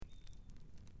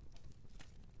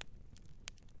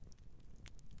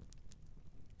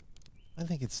I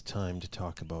think it's time to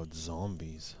talk about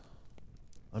zombies.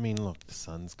 I mean, look, the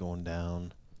sun's going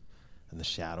down and the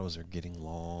shadows are getting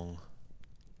long.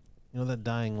 You know, that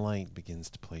dying light begins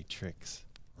to play tricks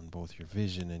on both your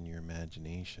vision and your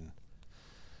imagination.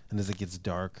 And as it gets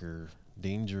darker,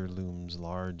 danger looms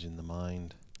large in the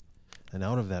mind. And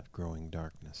out of that growing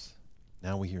darkness,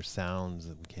 now we hear sounds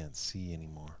that we can't see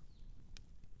anymore.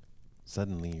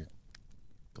 Suddenly, you're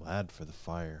glad for the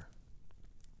fire.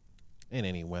 And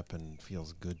any weapon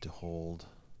feels good to hold.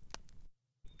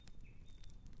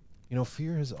 You know,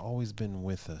 fear has always been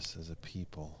with us as a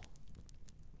people.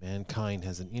 Mankind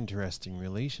has an interesting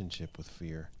relationship with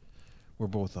fear. We're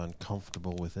both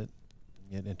uncomfortable with it,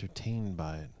 and yet entertained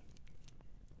by it.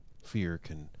 Fear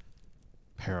can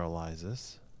paralyze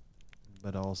us,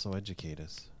 but also educate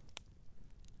us.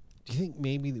 Do you think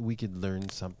maybe that we could learn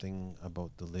something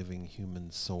about the living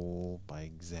human soul by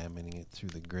examining it through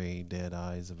the gray, dead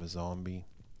eyes of a zombie?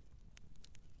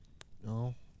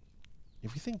 No?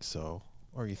 If you think so,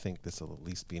 or you think this will at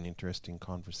least be an interesting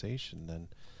conversation, then,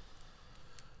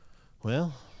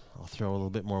 well, I'll throw a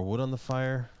little bit more wood on the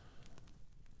fire,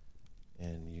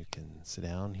 and you can sit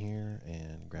down here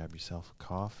and grab yourself a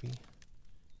coffee,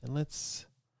 and let's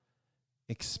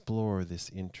explore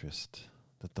this interest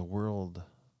that the world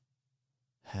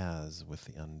has with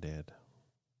the undead.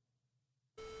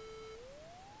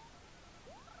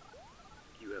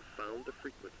 You have found the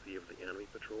frequency of the Enemy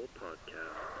Patrol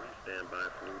podcast. Please stand by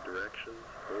for new directions.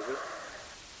 Over.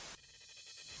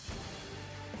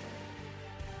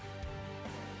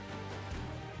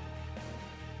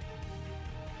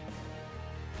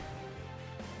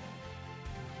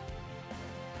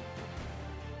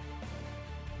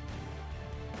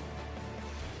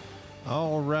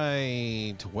 All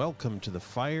right, welcome to the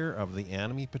Fire of the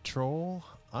Enemy Patrol.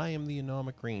 I am the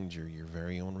Anomic Ranger, your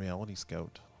very own reality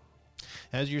scout.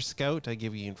 As your scout, I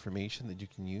give you information that you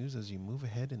can use as you move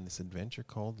ahead in this adventure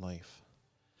called life.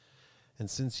 And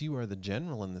since you are the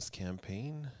general in this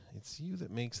campaign, it's you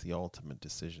that makes the ultimate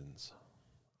decisions.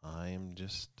 I am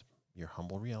just your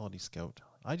humble reality scout.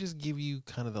 I just give you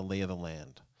kind of the lay of the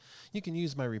land. You can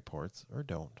use my reports or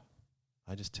don't.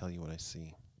 I just tell you what I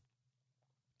see.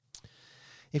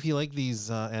 If you like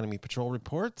these Enemy Patrol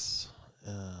reports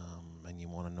and you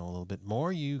want to know a little bit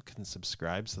more, you can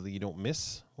subscribe so that you don't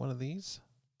miss one of these.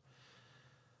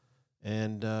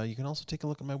 And you can also take a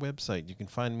look at my website. You can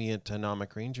find me at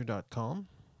anomicranger.com.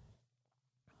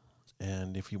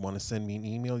 And if you want to send me an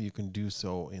email, you can do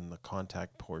so in the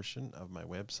contact portion of my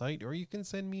website, or you can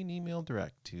send me an email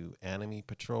direct to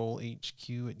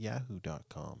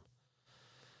enemypatrolhq@yahoo.com.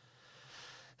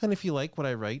 And if you like what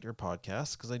I write or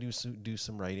podcast, because I do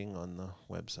some writing on the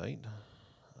website,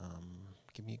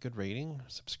 give me a good rating,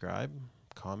 subscribe,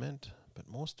 comment, but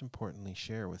most importantly,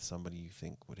 share with somebody you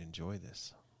think would enjoy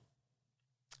this.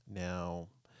 Now,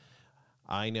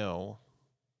 I know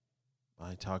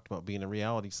I talked about being a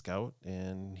reality scout,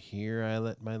 and here I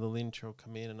let my little intro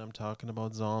come in, and I'm talking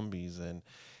about zombies, and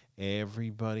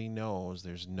everybody knows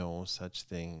there's no such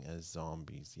thing as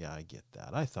zombies. Yeah, I get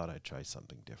that. I thought I'd try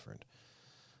something different.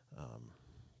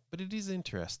 But it is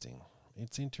interesting.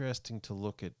 It's interesting to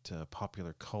look at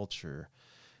popular culture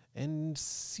and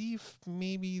see if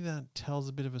maybe that tells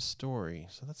a bit of a story.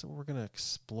 So that's what we're going to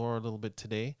explore a little bit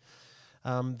today.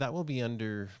 That will be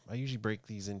under, I usually break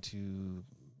these into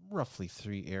roughly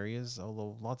 3 areas,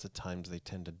 although lots of times they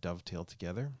tend to dovetail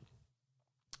together.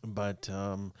 But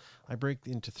I break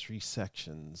into 3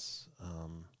 sections.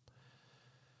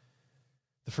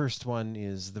 The first one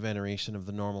is the veneration of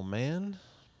the normal man.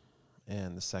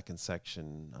 And the second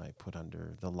section I put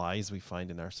under the lies we find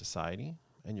in our society.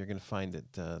 And you're going to find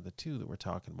that the 2 that we're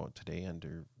talking about today,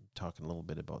 under talking a little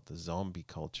bit about the zombie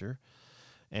culture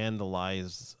and the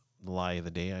lies, the lie of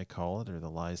the day, I call it, or the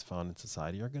lies found in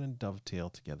society, are going to dovetail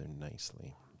together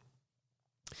nicely.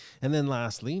 And then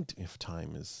lastly, if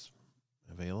time is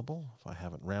available, if I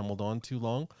haven't rambled on too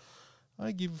long,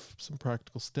 I give some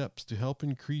practical steps to help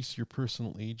increase your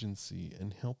personal agency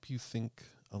and help you think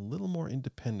a little more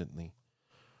independently,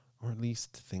 or at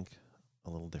least think a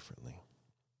little differently.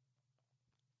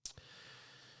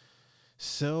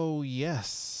 So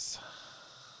yes,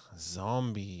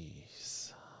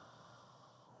 zombies.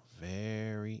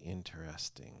 Very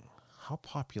interesting. How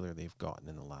popular they've gotten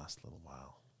in the last little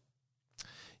while.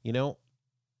 You know,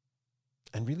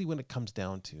 and really when it comes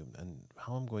down to, and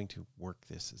how I'm going to work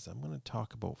this, is I'm going to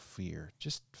talk about fear,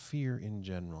 just fear in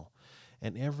general.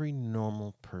 And every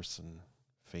normal person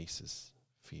faces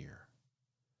fear.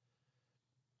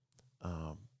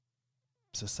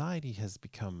 Society has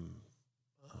become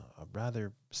a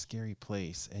rather scary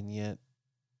place, and yet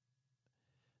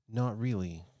not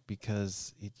really,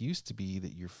 because it used to be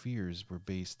that your fears were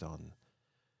based on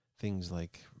things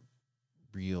like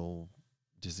real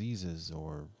diseases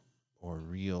or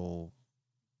real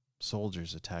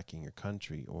soldiers attacking your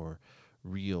country or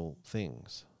real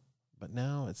things. But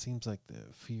now it seems like the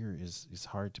fear is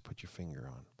hard to put your finger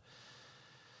on.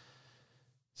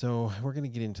 So we're going to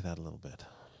get into that a little bit.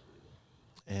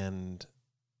 And,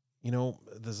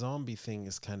 the zombie thing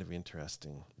is kind of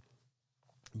interesting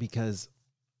because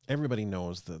everybody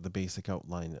knows the basic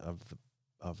outline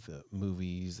of the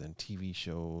movies and TV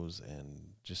shows and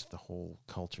just the whole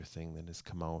culture thing that has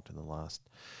come out in the last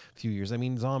few years. I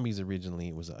mean, zombies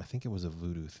originally, I think it was a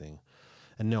voodoo thing.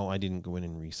 And no, I didn't go in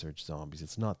and research zombies.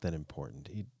 It's not that important.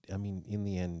 In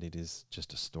the end, it is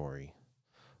just a story.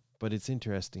 But it's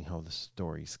interesting how the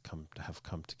stories have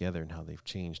come together and how they've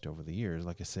changed over the years.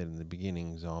 Like I said in the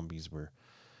beginning, zombies were,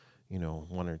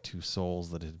 one or two souls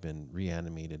that had been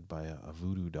reanimated by a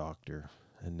voodoo doctor.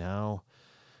 And now,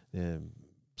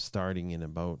 starting in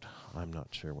about, I'm not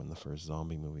sure when the first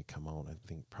zombie movie came out. I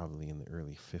think probably in the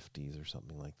early 50s or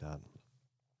something like that.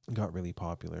 It got really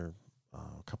popular.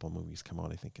 A couple of movies come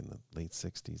out, I think, in the late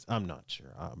 60s. I'm not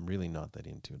sure. I'm really not that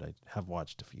into it. I have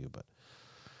watched a few, but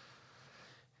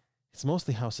it's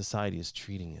mostly how society is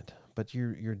treating it. But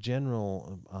your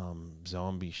general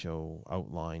zombie show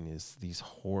outline is these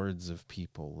hordes of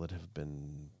people that have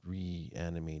been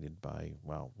reanimated by,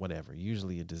 well, whatever,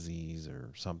 usually a disease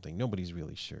or something. Nobody's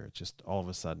really sure. It's just all of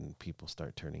a sudden people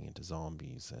start turning into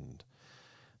zombies and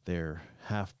they're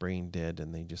half brain dead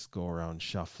and they just go around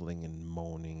shuffling and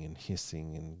moaning and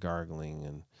hissing and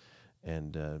gargling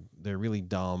and they're really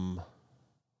dumb.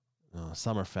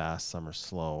 Some are fast, some are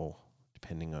slow,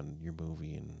 depending on your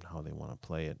movie and how they want to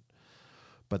play it.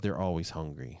 But they're always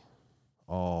hungry.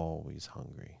 And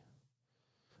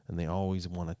they always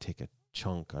want to take a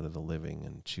chunk out of the living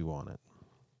and chew on it.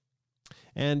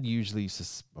 And usually,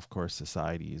 of course,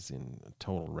 society is in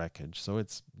total wreckage. So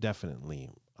it's definitely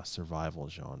a survival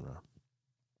genre.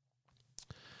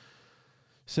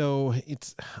 So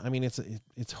it's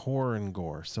horror and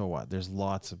gore. So what? There's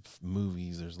lots of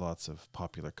movies. There's lots of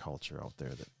popular culture out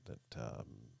there that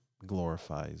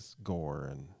glorifies gore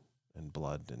and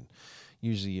blood, and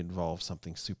usually involves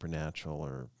something supernatural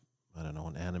or, I don't know,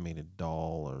 an animated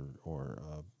doll or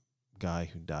a guy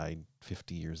who died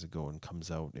 50 years ago and comes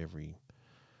out every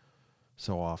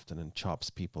so often and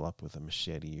chops people up with a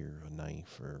machete or a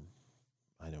knife or,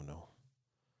 I don't know,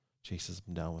 chases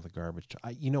them down with a garbage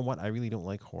truck. You know what? I really don't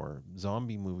like horror.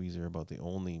 Zombie movies are about the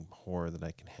only horror that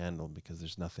I can handle because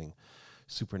there's nothing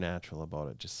supernatural about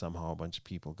it. Just somehow a bunch of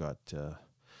people got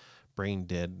brain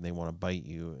dead and they want to bite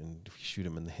you, and if you shoot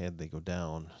them in the head, they go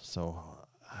down. So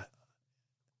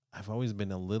I've always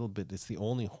been a little bit, it's the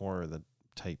only horror that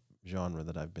type genre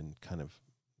that I've been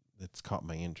that's caught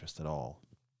my interest at all.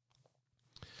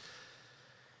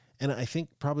 And I think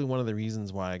probably one of the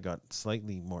reasons why I got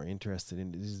slightly more interested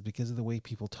in it is because of the way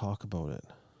people talk about it.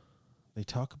 They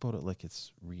talk about it like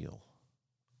it's real.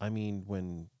 I mean,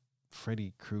 when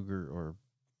Freddy Krueger or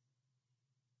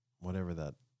whatever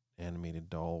that animated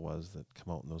doll was that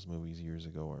come out in those movies years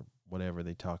ago or whatever,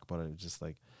 they talk about it, it's just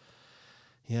like,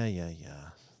 yeah.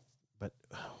 But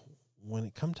when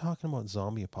it come talking about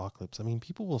zombie apocalypse, I mean,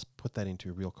 people will put that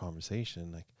into a real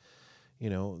conversation. Like,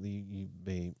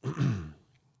 they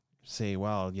say,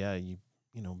 well, yeah, you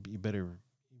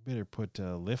better put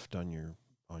a lift on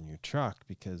your truck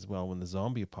because, well, when the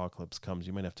zombie apocalypse comes,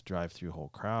 you might have to drive through a whole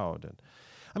crowd. And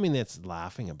I mean, that's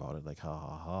laughing about it, like ha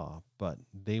ha ha. But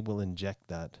they will inject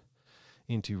that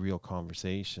into real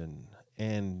conversation,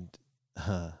 and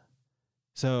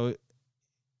so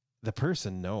the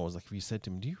person knows. Like if you said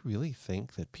to him, "Do you really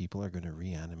think that people are going to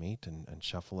reanimate and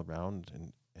shuffle around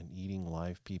and eating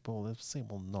live people?" They'll say,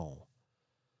 "Well, no."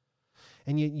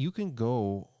 And yet you can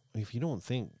go, if you don't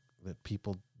think that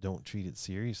people don't treat it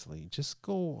seriously, just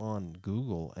go on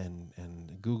Google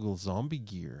and Google zombie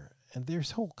gear. And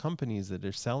there's whole companies that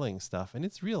are selling stuff, and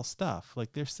it's real stuff.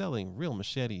 Like they're selling real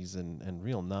machetes and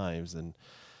real knives. And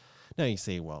now you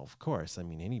say, well, of course, I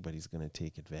mean, anybody's going to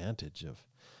take advantage of,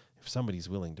 if somebody's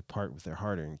willing to part with their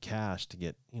hard-earned cash to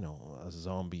get, a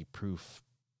zombie-proof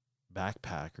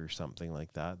backpack or something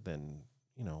like that, then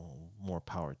more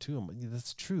power to them.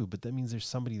 That's true, but that means there's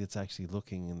somebody that's actually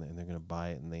looking and they're going to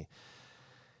buy it, and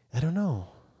I don't know.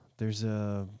 There's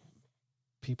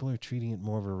people are treating it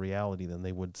more of a reality than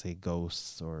they would say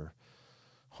ghosts or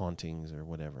hauntings or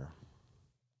whatever.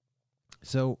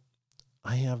 So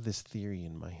I have this theory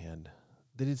in my head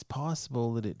that it's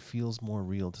possible that it feels more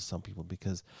real to some people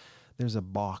because there's a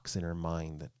box in our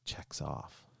mind that checks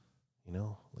off, like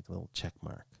a little check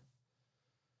mark.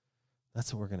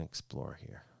 That's what we're going to explore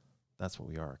here. That's what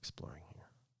we are exploring here.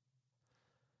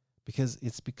 Because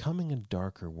it's becoming a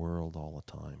darker world all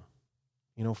the time.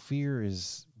 You know, fear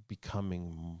is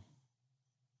becoming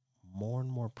more and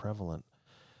more prevalent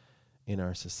in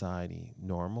our society.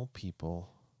 Normal people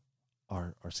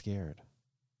are scared.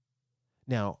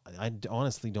 Now, I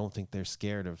honestly don't think they're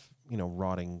scared of,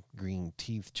 rotting green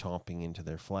teeth chomping into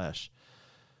their flesh.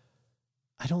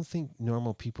 I don't think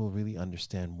normal people really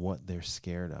understand what they're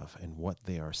scared of and what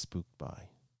they are spooked by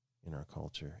in our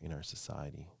culture, in our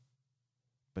society.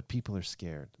 But people are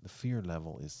scared. The fear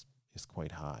level is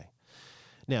quite high.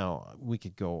 Now, I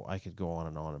could go on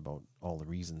and on about all the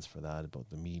reasons for that, about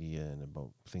the media and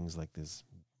about things like this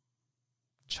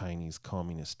Chinese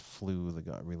communist flu that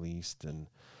got released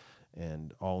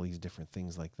and all these different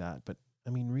things like that. But I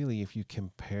mean, really, if you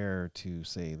compare to,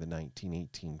 say, the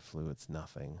 1918 flu, it's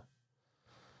nothing.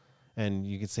 And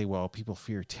you could say, well, people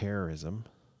fear terrorism.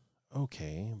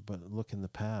 Okay, but look in the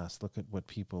past. Look at what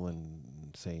people in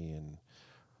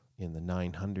the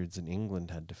 900s in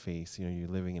England had to face. You're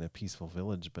living in a peaceful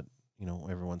village, but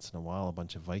every once in a while a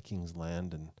bunch of Vikings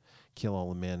land and kill all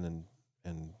the men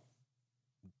and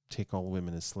take all the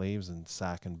women as slaves and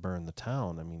sack and burn the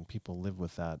town. I mean, people live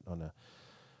with that on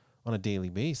a daily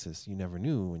basis. You never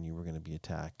knew when you were going to be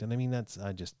attacked. And I mean,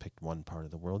 I just picked one part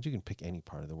of the world. You can pick any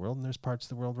part of the world, and there's parts of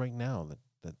the world right now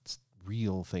that's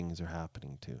real things are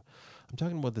happening to. I'm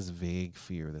talking about this vague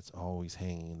fear that's always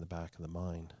hanging in the back of the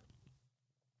mind.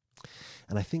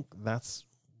 And I think that's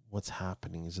what's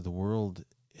happening, is the world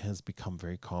has become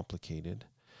very complicated.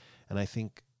 And I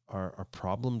think our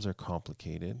problems are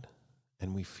complicated,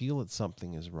 and we feel that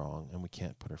something is wrong, and we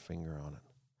can't put our finger on it.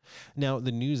 Now,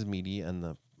 the news media and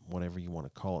the whatever you want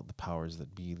to call it, the powers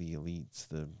that be, the elites,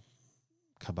 the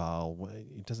cabal,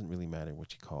 it doesn't really matter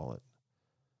what you call it,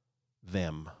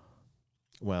 them.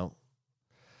 Well,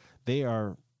 they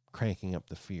are cranking up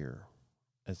the fear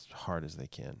as hard as they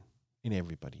can in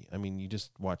everybody. I mean, you just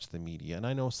watch the media, and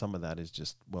I know some of that is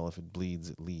just, well, if it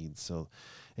bleeds, it leads. So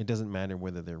it doesn't matter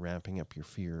whether they're ramping up your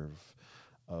fear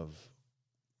of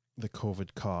the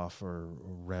COVID cough, or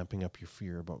ramping up your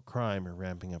fear about crime, or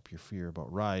ramping up your fear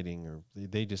about rioting, or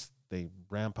they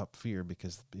ramp up fear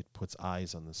because it puts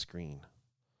eyes on the screen.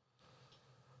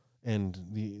 And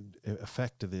the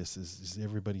effect of this is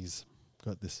everybody's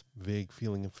got this vague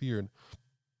feeling of fear, and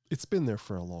it's been there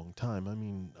for a long time. I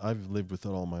mean, I've lived with it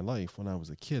all my life. When I was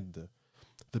a kid,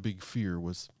 the big fear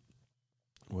was,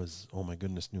 oh my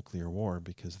goodness, nuclear war,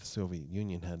 because the Soviet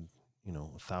Union had,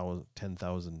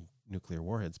 10,000 nuclear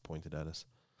warheads pointed at us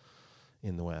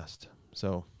in the West.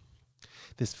 So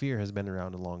this fear has been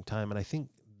around a long time. And I think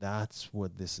that's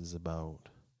what this is about,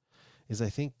 is I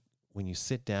think when you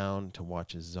sit down to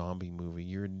watch a zombie movie,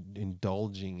 you're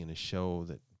indulging in a show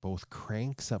that both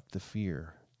cranks up the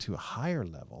fear to a higher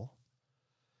level,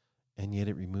 and yet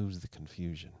it removes the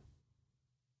confusion.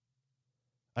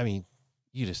 I mean,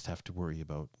 you just have to worry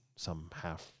about some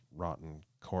half-rotten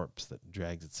corpse that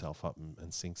drags itself up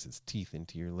and sinks its teeth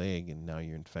into your leg, and now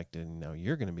you're infected, and now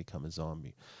you're going to become a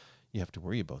zombie. You have to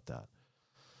worry about that.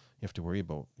 You have to worry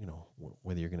about,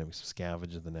 whether you're going to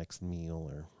scavenge the next meal,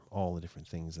 or all the different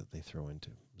things that they throw into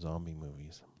zombie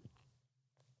movies.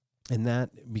 And that,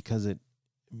 because it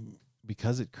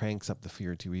cranks up the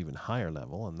fear to even higher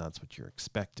level, and that's what you're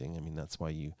expecting. I mean, that's why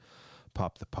you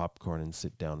pop the popcorn and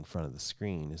sit down in front of the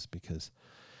screen, is because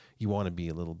you want to be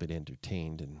a little bit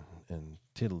entertained and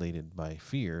titillated by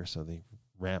fear, so they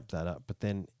ramp that up. But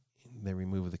then they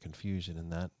remove the confusion,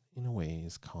 and that, in a way,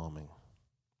 is calming.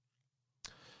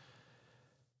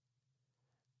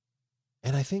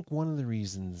 And I think another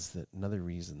reason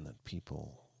that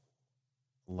people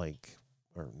like,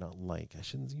 or not like, I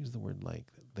shouldn't use the word like,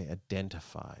 they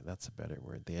identify, that's a better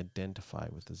word, they identify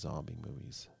with the zombie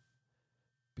movies.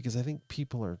 Because I think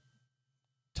people are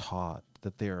taught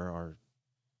that there are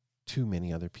too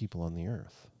many other people on the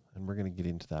earth. And we're going to get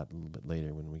into that a little bit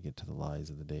later when we get to the lies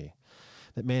of the day.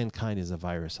 That mankind is a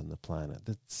virus on the planet.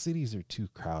 That cities are too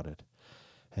crowded.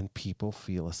 And people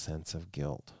feel a sense of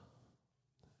guilt.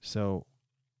 So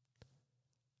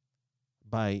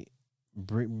by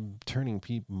turning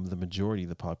people, the majority of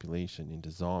the population,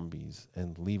 into zombies,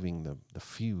 and leaving the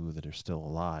few that are still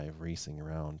alive racing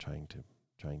around trying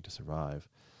to survive,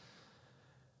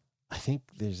 I think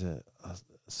there's a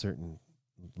certain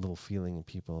little feeling in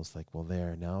people. It's like, well,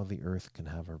 now the earth can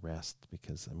have a rest,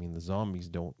 because I mean, the zombies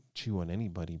don't chew on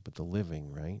anybody but the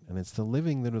living, right? And it's the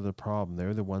living that are the problem.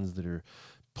 They're the ones that are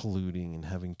polluting and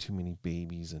having too many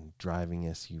babies and driving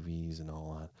SUVs and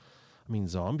all that. I mean,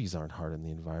 zombies aren't hard on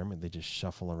the environment. They just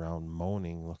shuffle around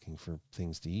moaning, looking for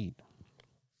things to eat.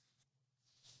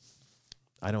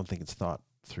 I don't think it's thought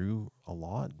through a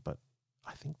lot, but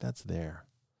I think that's there.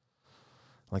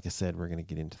 Like I said, we're going to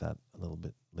get into that a little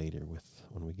bit later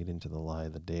when we get into the lie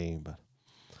of the day. But,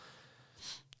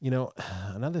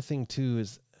 another thing too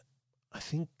is I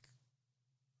think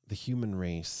the human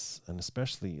race, and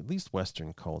especially at least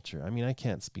Western culture, I mean, I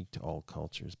can't speak to all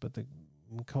cultures, but the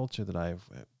culture that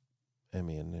am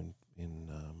in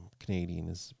Canadian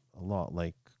is a lot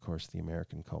like, of course, the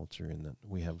American culture, in that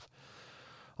we have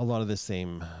a lot of the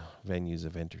same venues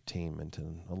of entertainment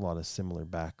and a lot of similar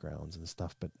backgrounds and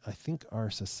stuff. But I think our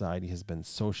society has been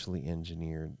socially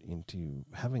engineered into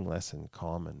having less in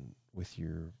common with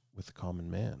the common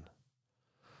man.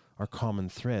 Our common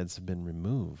threads have been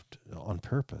removed on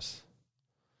purpose.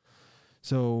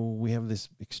 So we have this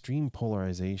extreme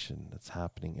polarization that's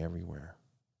happening everywhere.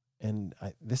 And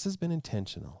this has been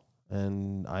intentional.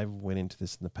 And I've went into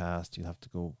this in the past. You'll have to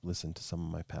go listen to some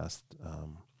of my past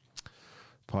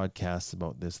podcasts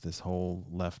about this whole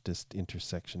leftist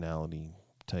intersectionality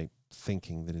type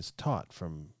thinking that is taught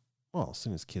from, well, as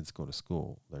soon as kids go to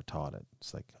school, they're taught it.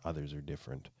 It's like others are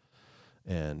different.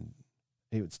 And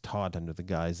it's taught under the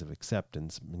guise of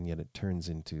acceptance, and yet it turns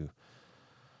into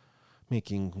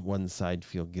making one side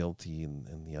feel guilty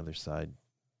and the other side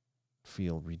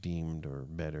feel redeemed or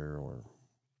better. Or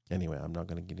anyway, I'm not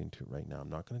going to get into it right now. I'm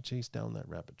not going to chase down that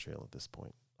rabbit trail at this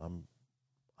point.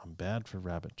 I'm bad for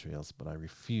rabbit trails, but I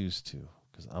refuse to,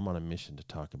 because I'm on a mission to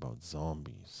talk about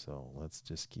zombies. So let's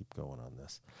just keep going on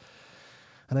this.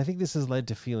 And I think this has led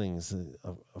to feelings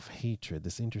of hatred,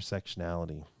 this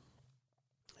intersectionality,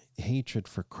 hatred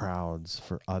for crowds,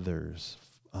 for others.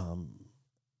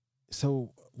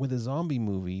 So with a zombie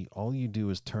movie, all you do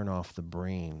is turn off the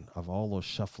brain of all those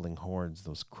shuffling hordes,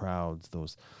 those crowds,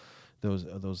 those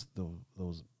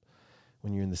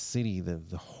when you're in the city, the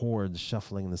hordes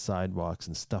shuffling the sidewalks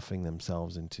and stuffing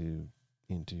themselves into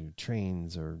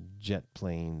trains or jet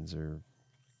planes or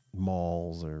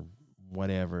malls or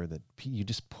whatever, that you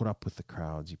just put up with the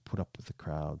crowds. You put up with the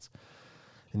crowds.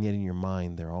 And yet in your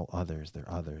mind, they're all others. They're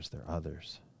others. They're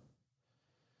others.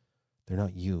 They're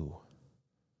not you.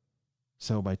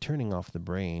 So by turning off the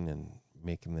brain and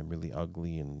making them really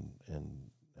ugly and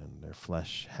their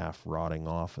flesh half rotting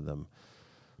off of them,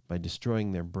 by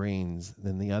destroying their brains,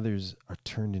 then the others are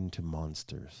turned into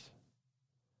monsters.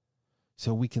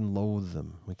 So we can loathe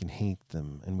them, we can hate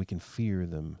them, and we can fear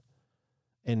them,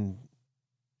 and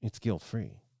it's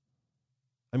guilt-free.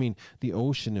 I mean, the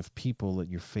ocean of people that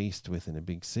you're faced with in a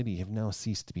big city have now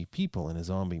ceased to be people in a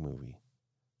zombie movie.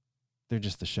 They're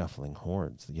just the shuffling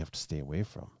hordes that you have to stay away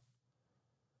from.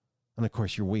 And of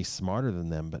course, you're way smarter than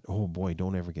them, but oh boy,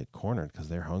 don't ever get cornered because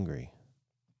they're hungry.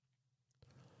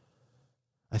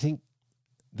 I think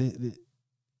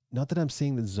not that I'm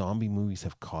saying that zombie movies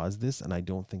have caused this, and I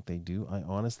don't think they do. I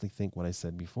honestly think what I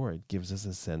said before, it gives us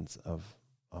a sense of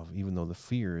even though the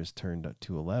fear is turned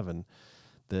to 11,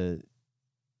 the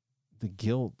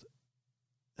guilt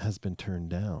has been turned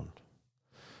down,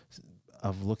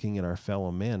 of looking at our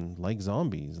fellow men like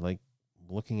zombies, like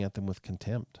looking at them with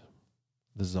contempt.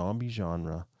 The zombie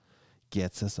genre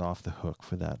gets us off the hook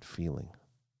for that feeling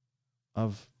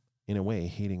of, in a way,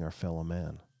 hating our fellow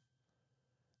man.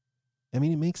 I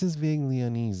mean, it makes us vaguely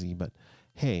uneasy, but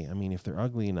hey, I mean, if they're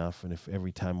ugly enough, and if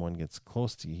every time one gets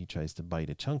close to you, he tries to bite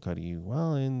a chunk out of you,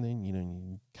 well, and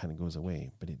then, it kind of goes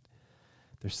away. But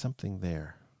there's something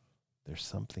there. There's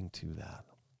something to that.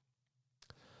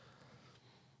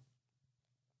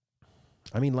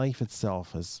 I mean, life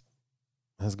itself has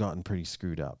gotten pretty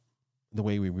screwed up. The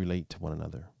way we relate to one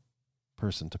another,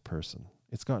 person to person.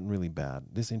 It's gotten really bad.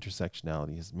 This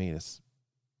intersectionality has made us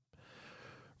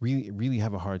really, really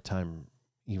have a hard time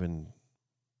even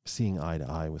seeing eye to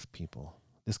eye with people.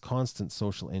 This constant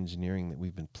social engineering that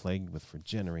we've been plagued with for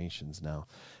generations now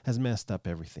has messed up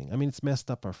everything. I mean, it's messed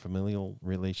up our familial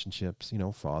relationships,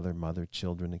 father, mother,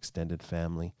 children, extended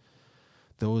family.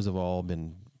 Those have all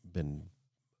been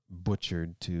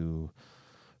butchered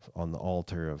on the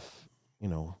altar of,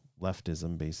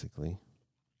 leftism, basically.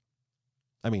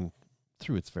 I mean,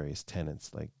 through its various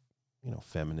tenets, like,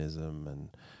 feminism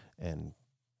and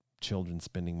children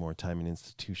spending more time in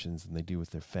institutions than they do with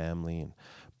their family, and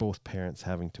both parents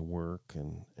having to work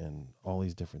and all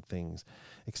these different things.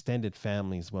 Extended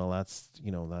families, well, that's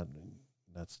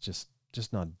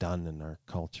just not done in our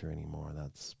culture anymore.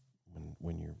 That's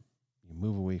when you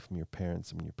move away from your parents,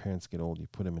 and when your parents get old, you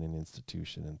put them in an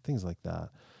institution and things like that.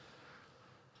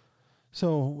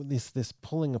 So this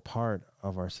pulling apart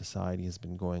of our society has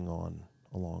been going on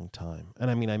a long time.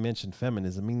 And I mean, I mentioned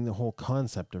feminism. I mean, the whole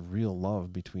concept of real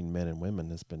love between men and women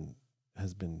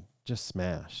has been just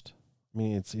smashed. I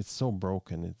mean, it's so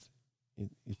broken.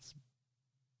 It's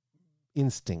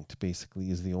instinct basically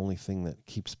is the only thing that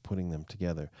keeps putting them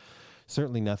together.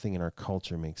 Certainly nothing in our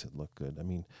culture makes it look good. I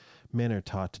mean, men are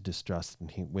taught to distrust and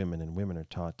hate women, and women are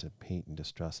taught to hate and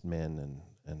distrust men,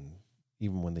 and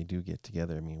even when they do get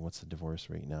together, I mean, what's the divorce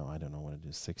rate now? I don't know what it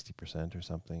is, 60% or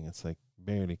something. It's like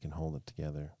barely can hold it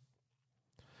together.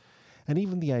 And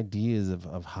even the ideas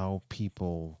of how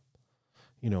people,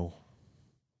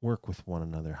 work with one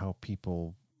another, how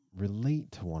people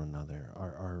relate to one another,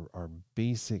 are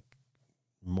basic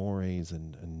mores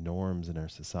and norms in our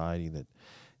society that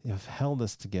have held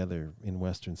us together in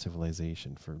Western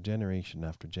civilization for generation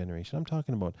after generation. I'm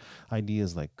talking about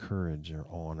ideas like courage or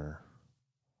honor.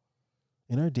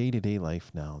 In our day-to-day life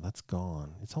now, that's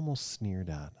gone. It's almost sneered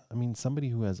at. I mean, somebody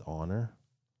who has honor,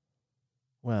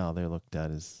 well, they're looked at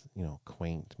as,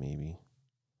 quaint maybe.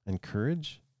 And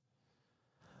courage?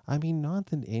 I mean, not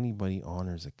that anybody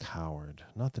honors a coward.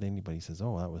 Not that anybody says,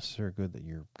 oh, that was sure good that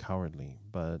you're cowardly.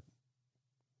 But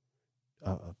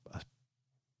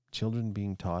children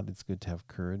being taught it's good to have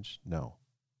courage? No.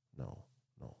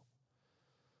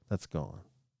 That's gone.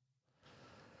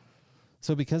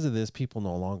 So because of this, people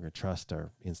no longer trust our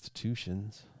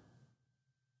institutions.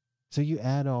 So you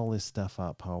add all this stuff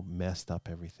up, how messed up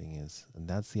everything is. And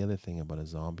that's the other thing about a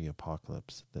zombie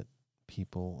apocalypse, that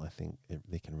people, I think,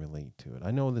 they can relate to it.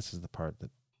 I know this is the part that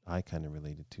I kind of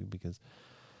related to, because,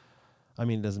 I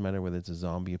mean, it doesn't matter whether it's a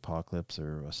zombie apocalypse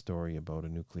or a story about a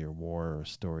nuclear war or a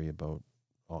story about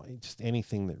just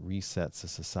anything that resets a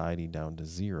society down to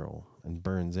zero and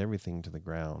burns everything to the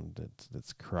ground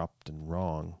that's corrupt and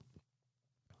wrong.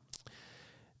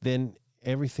 Then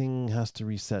everything has to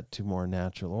reset to more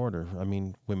natural order. I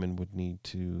mean, women would need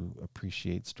to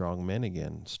appreciate strong men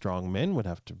again. Strong men would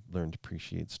have to learn to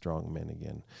appreciate strong men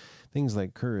again. Things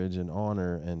like courage and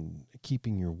honor and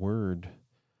keeping your word,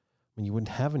 when you wouldn't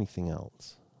have anything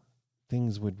else.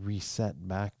 Things would reset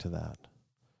back to that.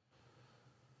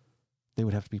 They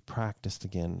would have to be practiced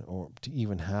again, or to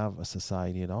even have a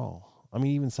society at all. I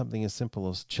mean, even something as simple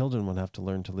as children would have to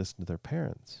learn to listen to their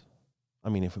parents. I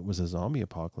mean, if it was a zombie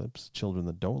apocalypse, children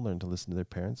that don't learn to listen to their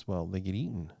parents, well, they get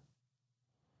eaten.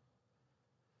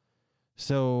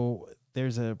 So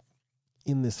there's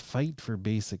in this fight for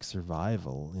basic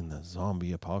survival in the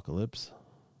zombie apocalypse,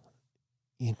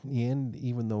 in the end,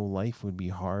 even though life would be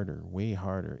harder, way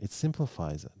harder, it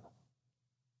simplifies it.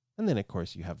 And then, of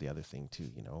course, you have the other thing,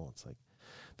 too. It's like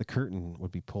the curtain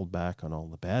would be pulled back on all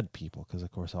the bad people, because,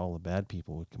 of course, all the bad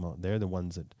people would come out. They're the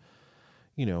ones that,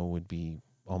 would be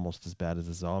almost as bad as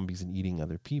the zombies and eating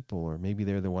other people. Or maybe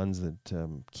they're the ones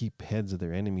that keep heads of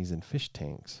their enemies in fish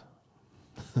tanks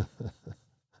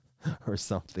or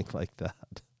something like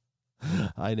that.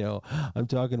 I know I'm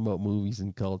talking about movies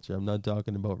and culture. I'm not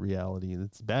talking about reality.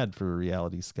 It's bad for a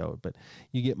reality scout, but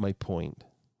you get my point.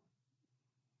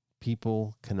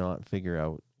 People cannot figure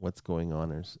out what's going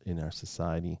on in our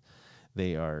society.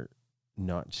 They are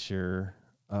not sure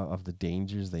of the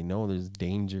dangers. They know there's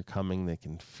danger coming. They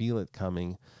can feel it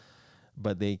coming,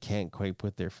 but they can't quite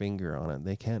put their finger on it.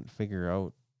 They can't figure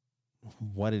out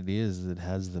what it is that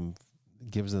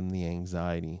gives them the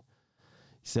anxiety.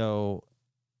 So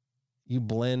you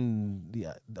blend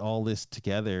all this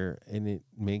together, and it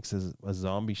makes a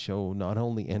zombie show not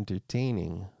only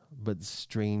entertaining, but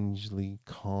strangely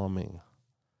calming.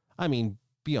 I mean,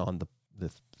 beyond the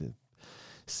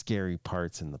scary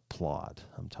parts in the plot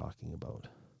I'm talking about.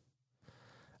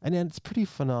 And it's pretty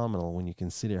phenomenal when you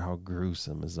consider how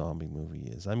gruesome a zombie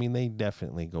movie is. I mean, they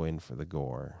definitely go in for the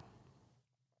gore.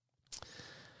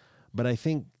 But I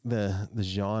think the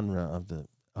genre of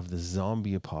the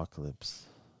zombie apocalypse,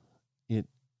 it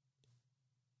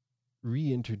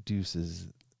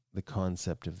reintroduces the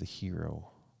concept of the hero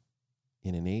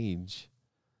in an age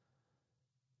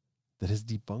that has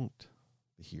debunked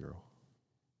the hero.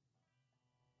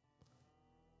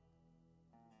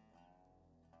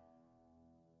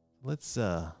 Let's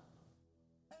what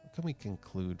can we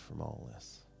conclude from all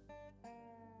this?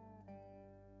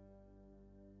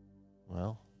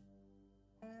 Well,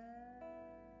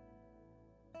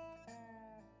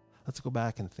 let's go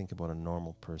back and think about a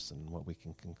normal person, what we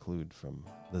can conclude from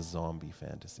the zombie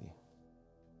fantasy.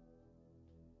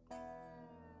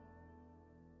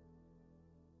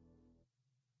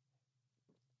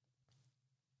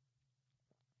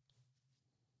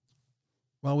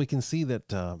 Well, we can see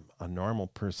that a normal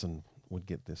person would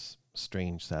get this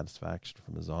strange satisfaction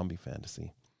from a zombie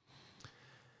fantasy.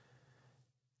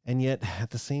 And yet, at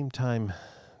the same time,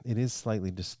 it is slightly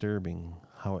disturbing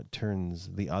how it turns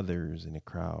the others in a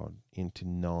crowd into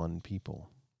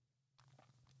non-people.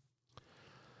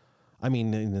 I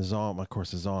mean, in of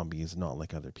course, a zombie is not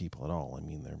like other people at all. I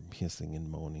mean, they're hissing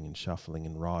and moaning and shuffling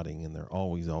and rotting, and they're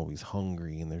always, always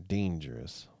hungry, and they're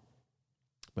dangerous.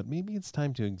 But maybe it's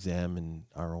time to examine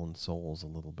our own souls a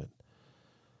little bit.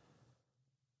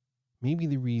 Maybe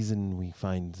the reason we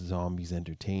find zombies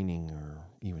entertaining or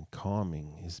even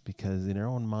calming is because in our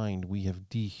own mind we have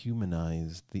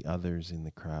dehumanized the others in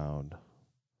the crowd.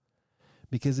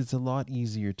 Because it's a lot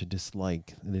easier to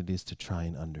dislike than it is to try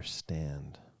and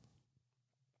understand.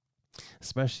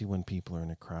 Especially when people are in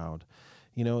a crowd.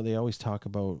 You know, they always talk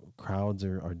about crowds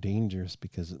are dangerous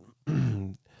because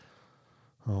oh,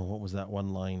 what was that one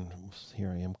line? Here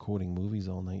I am quoting movies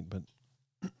all night, but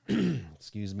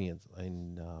excuse me.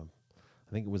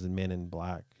 I think it was in Men in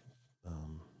Black.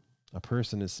 A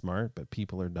person is smart, but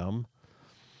people are dumb.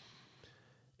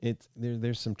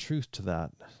 There's some truth to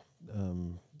that.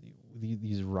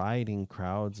 These rioting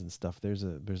crowds and stuff.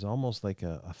 There's almost like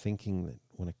a thinking that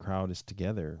when a crowd is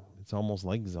together, it's almost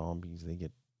like zombies. They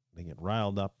get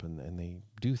riled up and they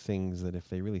do things that if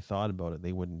they really thought about it,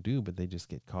 they wouldn't do, but they just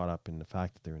get caught up in the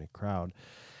fact that they're in a crowd.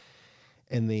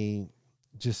 And they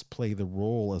just play the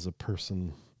role as a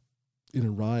person in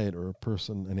a riot or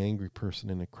an angry person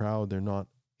in a crowd. They're not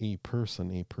a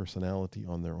personality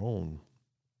on their own.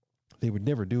 They would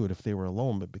never do it if they were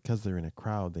alone, but because they're in a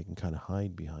crowd, they can kind of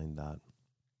hide behind that.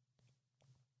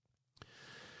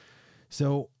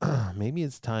 So maybe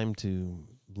it's time to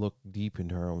look deep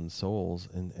into our own souls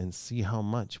and see how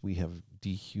much we have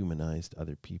dehumanized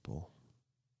other people.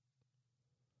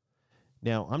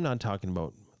 Now, I'm not talking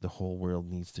about the whole world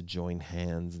needs to join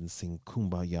hands and sing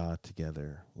Kumbaya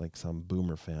together like some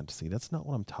boomer fantasy. That's not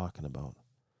what I'm talking about.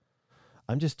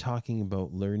 I'm just talking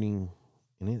about learning,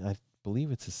 and I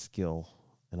believe it's a skill,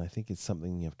 and I think it's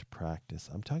something you have to practice.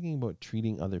 I'm talking about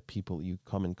treating other people you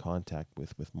come in contact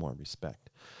with more respect.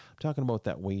 I'm talking about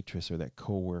that waitress or that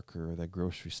coworker or that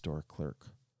grocery store clerk.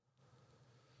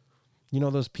 You know,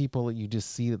 those people that you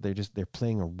just see that they're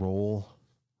playing a role,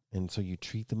 and so you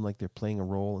treat them like they're playing a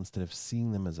role instead of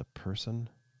seeing them as a person.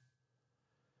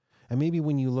 And maybe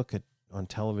when you look on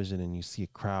television and you see a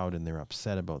crowd and they're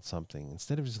upset about something,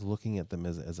 instead of just looking at them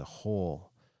as a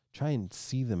whole, try and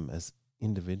see them as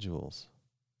individuals.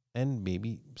 And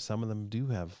maybe some of them do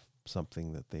have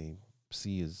something that they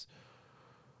see as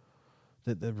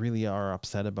that they really are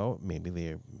upset about. Maybe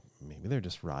they're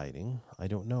just rioting. I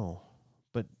don't know.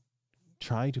 But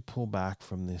try to pull back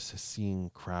from this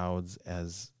seeing crowds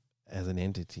as an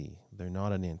entity. They're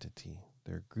not an entity.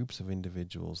 They're groups of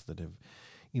individuals that have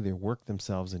either worked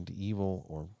themselves into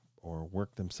evil or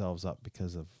worked themselves up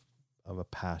because of a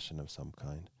passion of some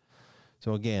kind.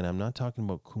 So again, I'm not talking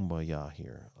about kumbaya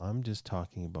here. I'm just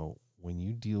talking about when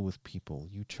you deal with people,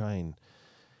 you try and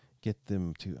get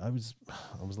them to. I was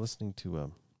listening to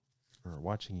or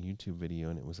watching a YouTube video,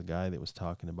 and it was a guy that was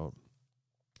talking about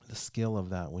the skill of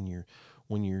that when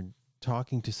you're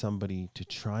talking to somebody to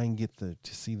try and get to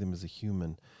see them as a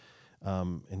human.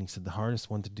 And he said the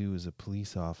hardest one to do is a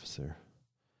police officer,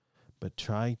 but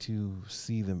try to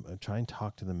see them, try and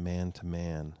talk to them man to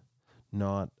man,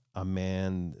 not a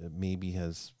man that maybe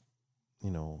has,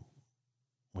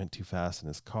 went too fast in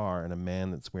his car and a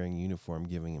man that's wearing a uniform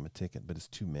giving him a ticket, but it's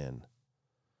two men.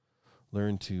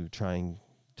 Learn to try and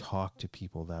talk to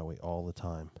people that way all the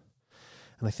time.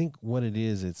 And I think what it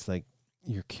is, it's like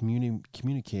you're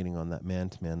communicating on that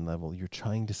man-to-man level. You're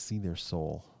trying to see their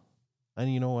soul.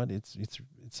 And you know what? It's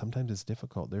sometimes it's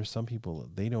difficult. There's some people,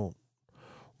 they don't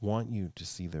want you to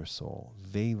see their soul.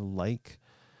 They like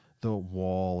the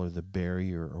wall or the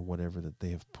barrier or whatever that they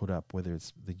have put up, whether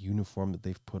it's the uniform that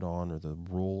they've put on or the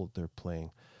role that they're playing.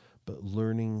 But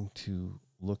learning to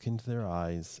look into their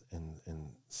eyes and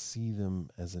see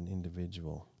them as an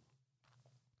individual.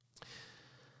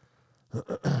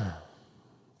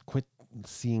 Quit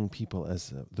seeing people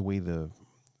as the way the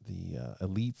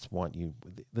elites want you.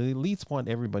 The elites want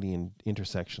everybody in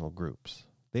intersectional groups.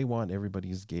 They want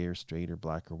everybody as gay or straight or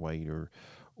black or white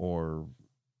or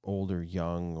old or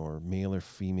young or male or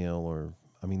female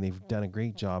they've done a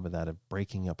great job of that, of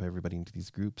breaking up everybody into these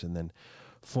groups and then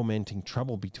fomenting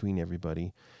trouble between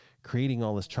everybody, creating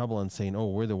all this trouble and saying, oh,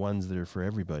 we're the ones that are for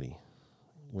everybody,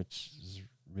 which is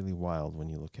really wild when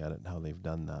you look at it and how they've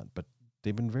done that. But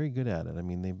they've been very good at it. I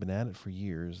mean, they've been at it for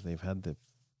years. They've had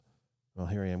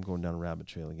here I am going down a rabbit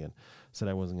trail again. Said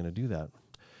I wasn't going to do that.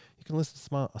 You can listen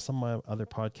to some of my other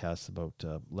podcasts about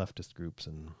leftist groups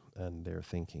and their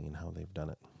thinking and how they've done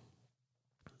it.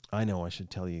 I know I should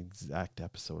tell you exact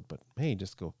episode, but hey,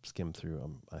 just go skim through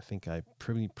them. I think I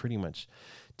pretty much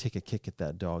take a kick at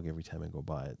that dog every time I go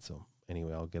by it. So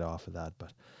anyway, I'll get off of that.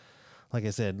 But like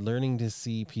I said, learning to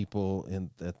see people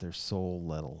at their soul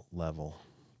level.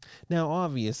 Now,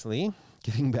 obviously,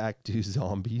 getting back to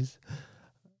zombies,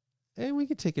 and we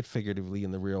could take it figuratively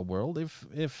in the real world.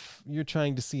 If you're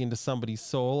trying to see into somebody's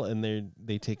soul and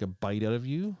they take a bite out of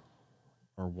you,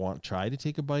 or try to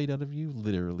take a bite out of you,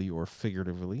 literally or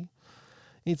figuratively,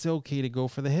 it's okay to go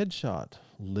for the headshot,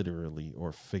 literally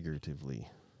or figuratively.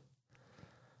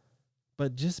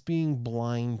 But just being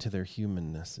blind to their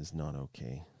humanness is not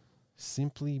okay.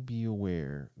 Simply be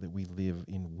aware that we live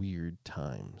in weird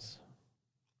times.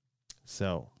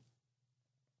 So,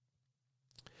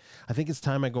 I think it's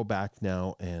time I go back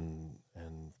now and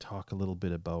talk a little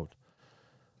bit about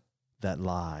that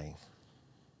lie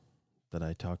that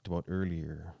I talked about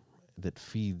earlier that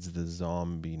feeds the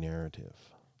zombie narrative.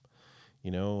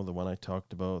 You know, the one I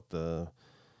talked about, the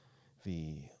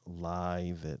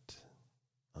lie that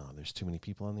there's too many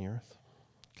people on the earth.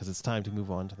 Because it's time to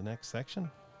move on to the next section.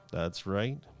 That's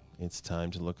right. It's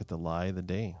time to look at the lie of the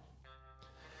day.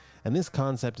 And this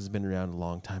concept has been around a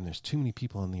long time. There's too many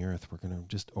people on the earth. We're going to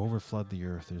just overflood the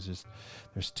earth.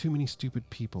 There's too many stupid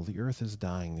people. The earth is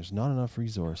dying. There's not enough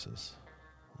resources.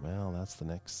 Well, that's the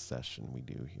next session we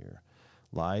do here.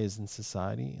 Lies in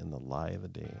society and the lie of the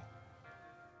day.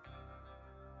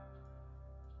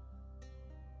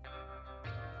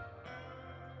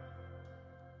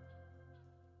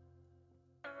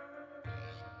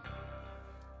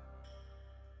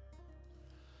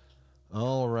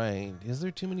 All right. Is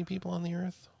there too many people on the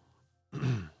earth?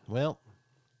 Well,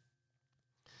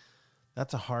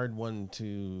 that's a hard one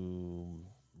to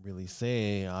really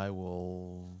say. I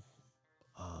will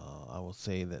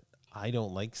say that I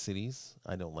don't like cities.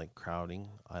 I don't like crowding.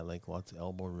 I like lots of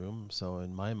elbow room. So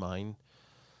in my mind,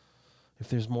 if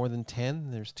there's more than 10,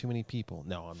 there's too many people.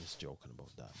 No, I'm just joking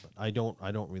about that. But I don't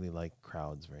really like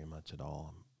crowds very much at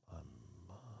all.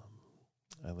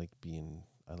 I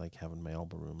like having my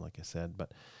elbow room, like I said.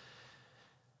 But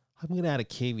I'm going to add a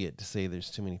caveat to say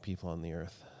there's too many people on the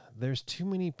earth. There's too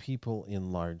many people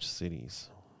in large cities.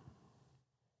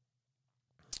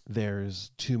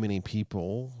 There's too many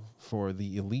people for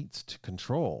the elites to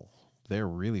control. They're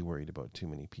really worried about too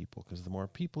many people because the more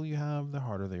people you have, the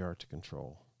harder they are to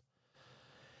control.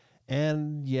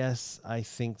 And yes, I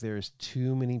think there's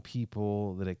too many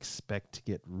people that expect to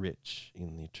get rich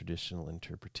in the traditional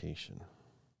interpretation.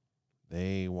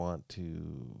 They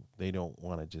don't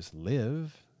want to just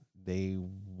live. They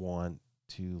want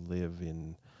to live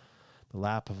in the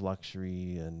lap of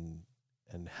luxury and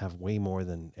have way more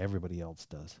than everybody else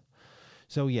does.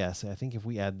 So yes, I think if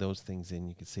we add those things in,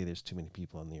 you could say there's too many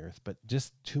people on the earth. But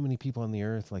just too many people on the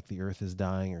earth, like the earth is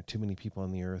dying, or too many people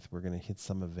on the earth, we're going to hit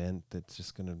some event that's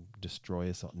just going to destroy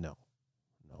us all. No.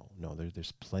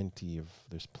 There's plenty of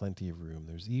room.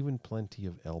 There's even plenty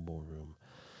of elbow room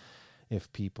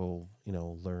if people,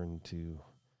 learn to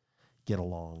get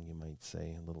along, you might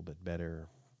say, a little bit better,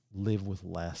 live with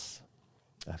less.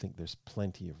 I think there's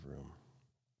plenty of room.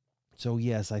 So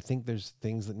yes, I think there's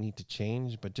things that need to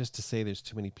change, but just to say there's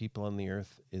too many people on the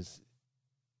earth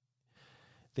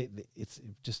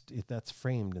that's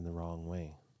framed in the wrong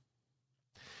way.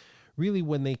 Really,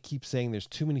 when they keep saying there's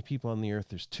too many people on the earth,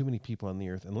 there's too many people on the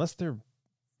earth, unless they're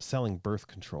selling birth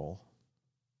control,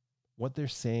 what they're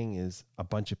saying is a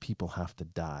bunch of people have to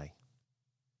die.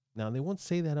 Now, they won't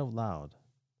say that out loud,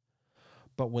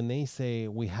 but when they say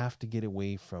we have to get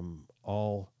away from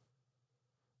all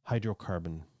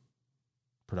hydrocarbon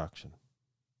production,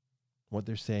 what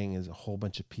they're saying is a whole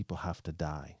bunch of people have to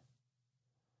die.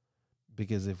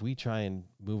 Because if we try and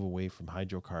move away from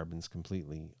hydrocarbons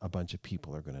completely, a bunch of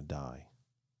people are going to die.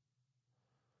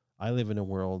 I live in a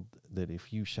world that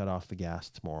if you shut off the gas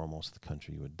tomorrow, most of the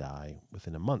country would die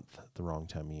within a month at the wrong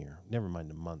time of year. Never mind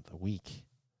a month, a week.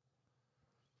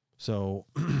 So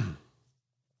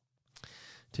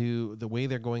to the way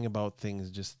they're going about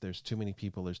things, just there's too many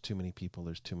people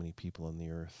on the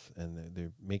earth, and they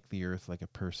make the earth like a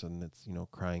person that's,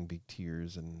 crying big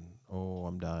tears and, oh,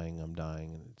 I'm dying, and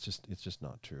it's just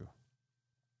not true.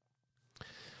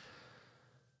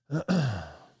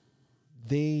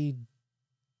 They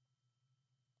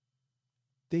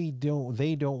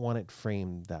don't want it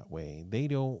framed that way. They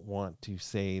don't want to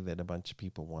say that a bunch of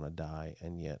people want to die,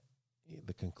 and yet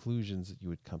the conclusions that you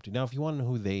would come to. Now, if you want to know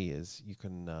who they is, you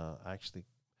can actually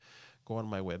go on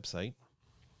my website,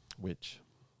 which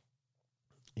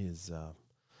is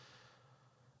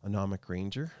Anomic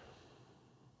Ranger.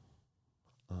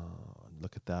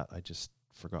 Look at that. I just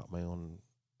forgot my own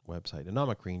website,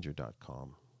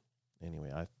 anomicranger.com.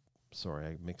 Anyway, I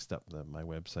mixed up my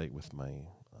website with my,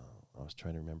 I was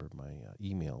trying to remember my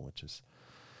email, which is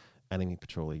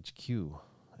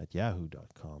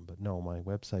enemypatrolhq@yahoo.com. But no, my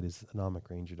website is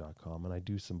anomicranger.com, and I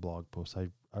do some blog posts. I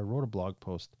wrote a blog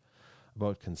post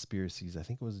about conspiracies. I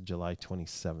think it was July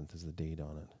 27th is the date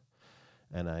on it.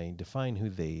 And I define who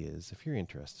they is. If you're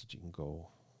interested, you can go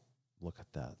look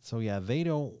at that. So yeah, they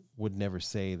would never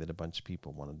say that a bunch of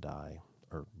people want to die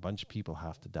or a bunch of people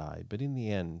have to die. But in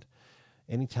the end,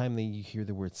 anytime that you hear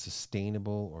the word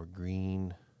sustainable or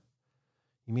green,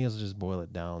 you may as well just boil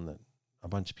it down that a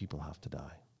bunch of people have to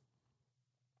die.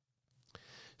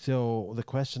 So the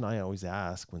question I always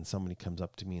ask when somebody comes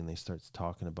up to me and they start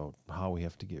talking about how we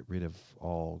have to get rid of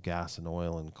all gas and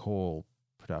oil and coal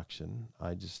production,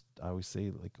 I always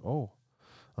say like,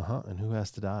 and who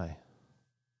has to die?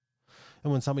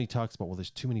 And when somebody talks about, well,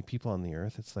 there's too many people on the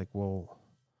earth, it's like, well,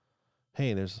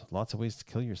 hey, there's lots of ways to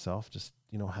kill yourself. Just,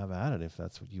 have at it if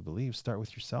that's what you believe. Start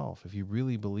with yourself. If you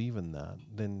really believe in that,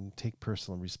 then take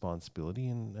personal responsibility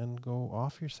and go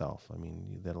off yourself. I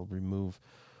mean, that'll remove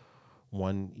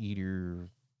one eater,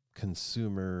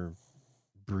 consumer,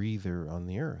 breather on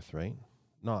the earth, right?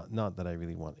 Not that I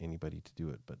really want anybody to do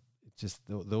it, but just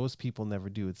those people never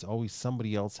do. It's always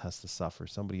somebody else has to suffer.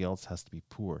 Somebody else has to be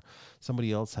poor.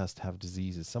 Somebody else has to have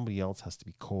diseases. Somebody else has to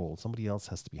be cold. Somebody else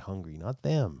has to be hungry, not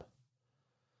them.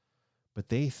 But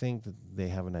they think that they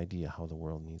have an idea how the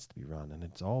world needs to be run, and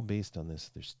it's all based on this.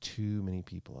 There's too many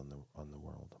people on the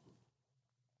world.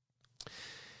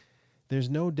 There's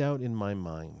no doubt in my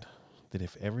mind that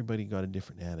if everybody got a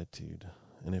different attitude,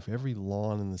 and if every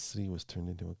lawn in the city was turned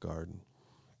into a garden,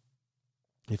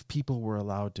 if people were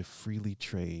allowed to freely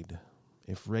trade,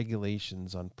 if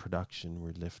regulations on production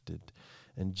were lifted,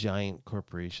 and giant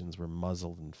corporations were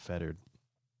muzzled and fettered,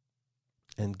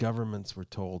 and governments were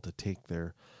told to take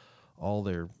all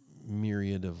their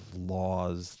myriad of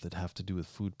laws that have to do with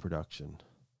food production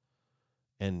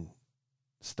and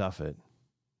stuff it,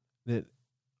 that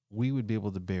we would be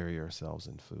able to bury ourselves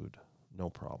in food, no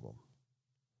problem.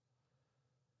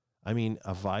 I mean,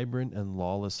 a vibrant and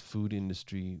lawless food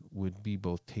industry would be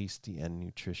both tasty and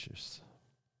nutritious.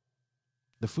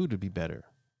 The food would be better.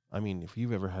 I mean, if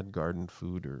you've ever had garden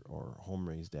food or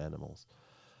home-raised animals,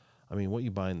 I mean, what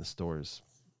you buy in the stores,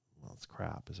 well, it's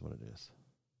crap is what it is.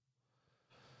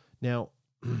 Now,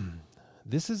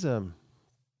 this is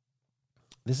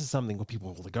something where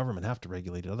people, well, the government have to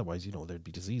regulate it, otherwise, there'd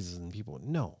be diseases and people.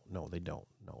 No, they don't.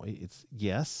 No, it's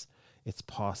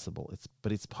possible.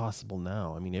 But it's possible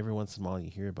now. I mean, every once in a while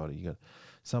you hear about it. You got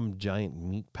some giant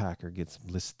meat packer gets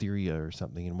listeria or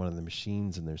something in one of the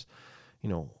machines, and there's,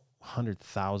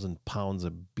 100,000 pounds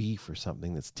of beef or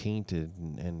something that's tainted,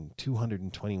 and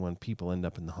 221 people end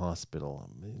up in the hospital.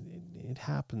 It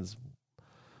happens.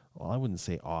 Well, I wouldn't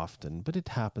say often, but it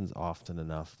happens often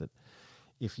enough that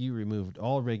if you removed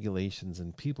all regulations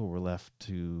and people were left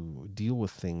to deal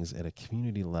with things at a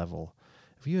community level,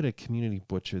 if you had a community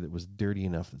butcher that was dirty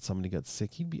enough that somebody got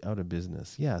sick, he'd be out of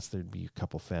business. Yes, there'd be a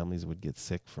couple families that would get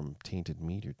sick from tainted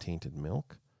meat or tainted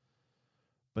milk,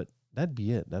 but that'd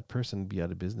be it. That person would be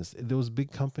out of business. Those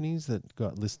big companies that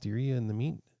got listeria in the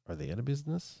meat, are they out of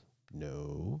business?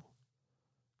 No,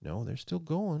 they're still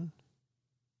going.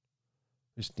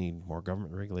 Just need more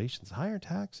government regulations, higher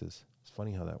taxes. It's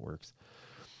funny how that works.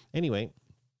 Anyway,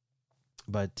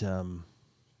 but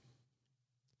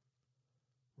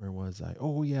where was I?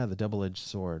 Oh, yeah, the double-edged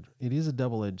sword. It is a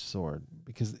double-edged sword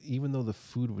because even though the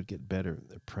food would get better,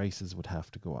 the prices would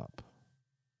have to go up.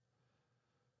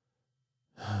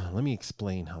 Let me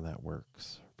explain how that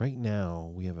works. Right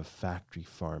now, we have a factory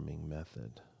farming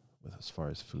method as far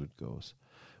as food goes.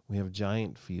 We have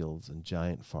giant fields and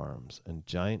giant farms and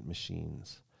giant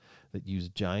machines that use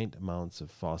giant amounts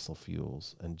of fossil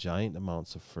fuels and giant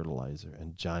amounts of fertilizer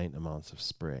and giant amounts of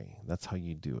spray. That's how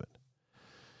you do it.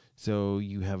 So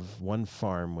you have one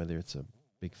farm, whether it's a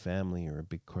big family or a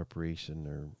big corporation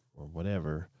or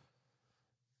whatever,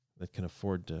 that can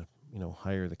afford to,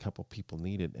 hire the couple people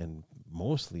needed and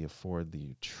mostly afford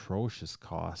the atrocious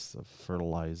costs of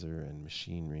fertilizer and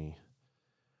machinery.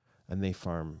 And they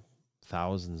farm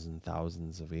thousands and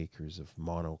thousands of acres of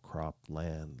monocrop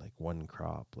land, like one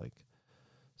crop, like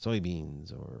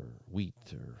soybeans or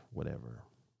wheat or whatever.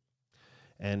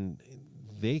 And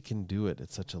they can do it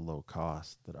at such a low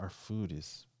cost that our food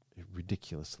is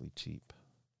ridiculously cheap.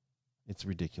 It's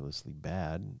ridiculously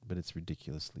bad, but it's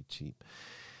ridiculously cheap.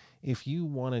 If you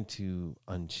wanted to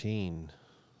unchain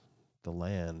the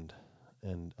land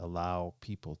and allow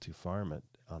people to farm it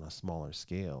on a smaller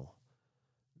scale,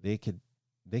 they could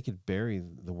bury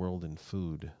the world in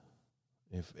food.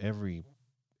 If every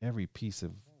piece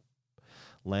of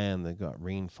land that got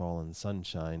rainfall and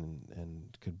sunshine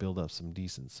and could build up some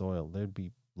decent soil, there'd be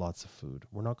lots of food.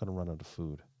 We're not going to run out of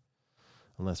food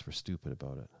unless we're stupid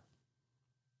about it.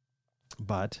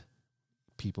 But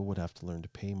people would have to learn to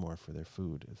pay more for their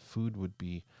food. Food would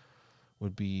be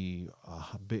would be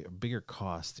a bigger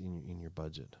cost in your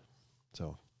budget.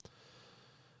 So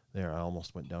there, I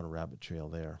almost went down a rabbit trail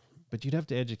there. But you'd have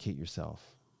to educate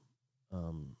yourself.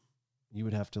 You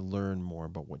would have to learn more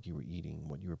about what you were eating,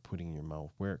 what you were putting in your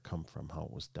mouth, where it come from, how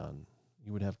it was done.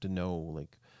 You would have to know,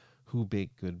 like, who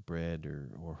baked good bread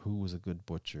or who was a good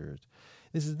butcher.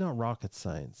 This is not rocket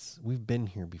science. We've been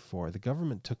here before. The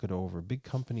government took it over. Big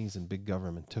companies and big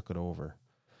government took it over.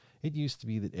 It used to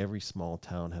be that every small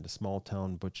town had a small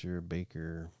town butcher,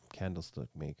 baker, candlestick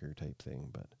maker type thing,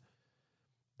 but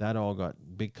that all got,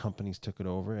 big companies took it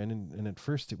over, and at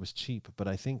first it was cheap, but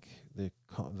I think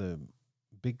the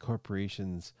big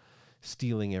corporations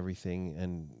stealing everything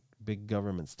and big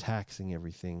governments taxing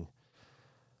everything,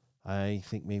 I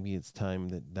think maybe it's time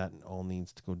that all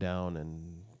needs to go down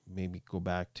and maybe go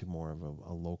back to more of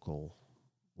a local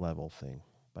level thing.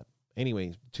 But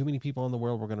anyway, too many people in the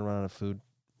world, we're going to run out of food.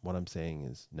 What I'm saying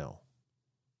is no.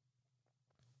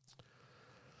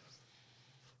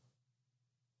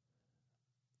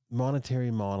 Monetary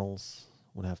models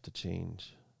would have to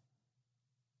change.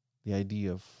 The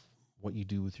idea of what you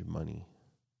do with your money.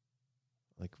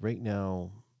 Like right now,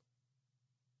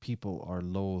 people are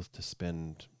loath to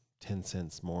spend 10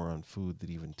 cents more on food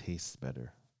that even tastes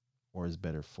better or is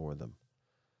better for them.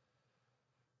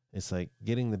 It's like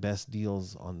getting the best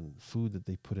deals on food that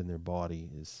they put in their body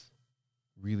is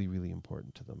really, really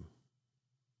important to them.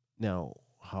 Now,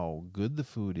 how good the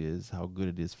food is, how good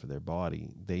it is for their body,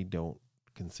 they don't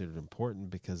consider it important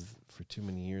because for too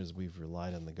many years we've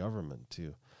relied on the government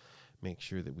to make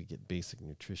sure that we get basic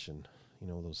nutrition,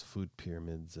 those food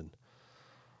pyramids and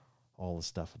all the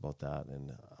stuff about that.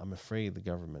 And I'm afraid the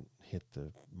government hit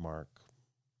the mark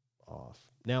off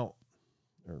now,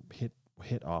 or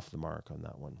hit off the mark on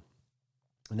that one.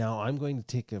 Now I'm going to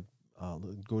take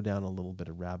go down a little bit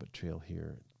of rabbit trail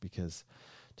here because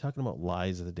talking about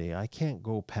lies of the day, I can't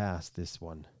go past this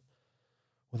one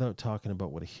without talking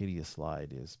about what a hideous lie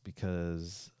it is,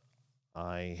 because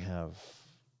I have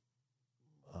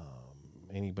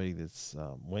anybody that's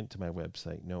went to my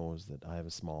website knows that I have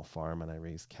a small farm and I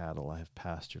raise cattle. I have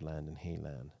pasture land and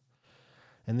hayland.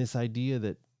 And this idea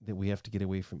that we have to get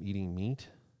away from eating meat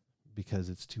because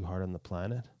it's too hard on the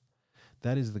planet,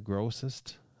 that is the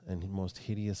grossest and most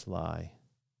hideous lie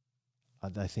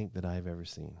I think that I've ever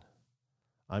seen.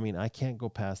 I mean, I can't go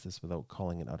past this without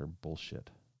calling it utter bullshit,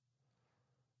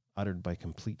 uttered by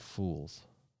complete fools,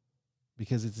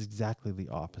 because it's exactly the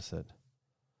opposite.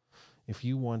 If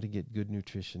you want to get good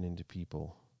nutrition into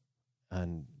people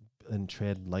and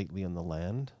tread lightly on the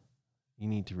land, you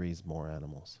need to raise more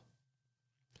animals.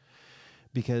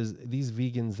 Because these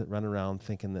vegans that run around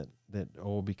thinking that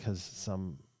because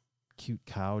some cute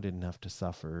cow didn't have to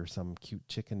suffer or some cute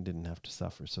chicken didn't have to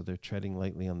suffer, so they're treading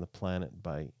lightly on the planet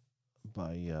by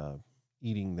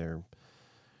eating their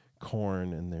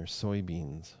corn and their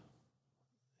soybeans.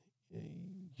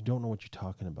 You don't know what you're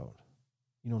talking about.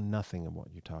 You know nothing of what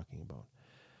you're talking about.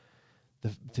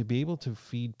 To be able to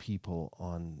feed people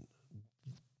on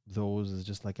those is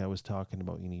just like I was talking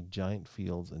about. You need giant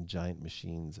fields and giant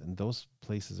machines, and those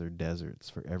places are deserts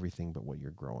for everything but what you're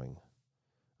growing.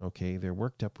 Okay, they're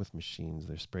worked up with machines,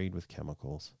 they're sprayed with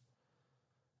chemicals,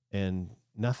 and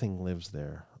nothing lives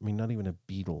there. I mean, not even a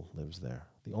beetle lives there.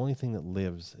 The only thing that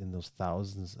lives in those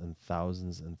thousands and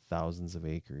thousands and thousands of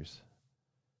acres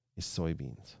is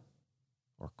soybeans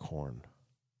or corn.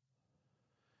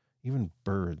 Even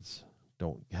birds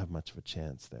don't have much of a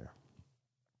chance there.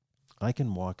 I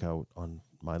can walk out on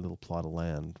my little plot of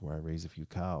land where I raise a few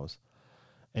cows,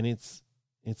 and it's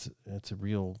a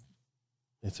real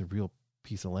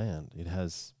piece of land. It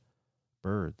has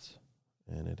birds,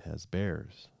 and it has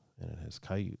bears, and it has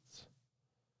coyotes,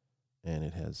 and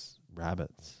it has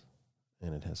rabbits,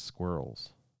 and it has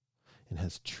squirrels, it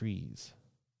has trees.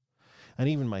 And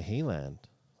even my hayland,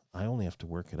 I only have to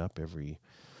work it up every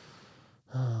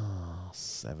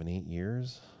 7-8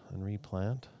 years and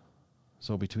replant.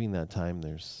 So between that time,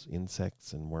 there's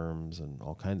insects and worms and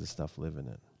all kinds of stuff live in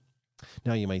it.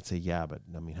 Now you might say, yeah, but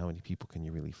I mean, how many people can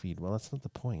you really feed? Well, that's not the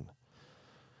point.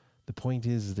 The point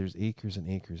is there's acres and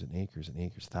acres and acres and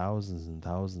acres, thousands and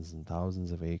thousands and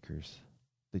thousands of acres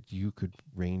that you could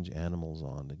range animals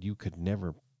on, that you could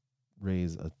never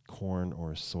raise a corn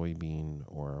or a soybean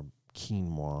or a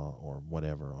quinoa or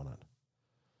whatever on it.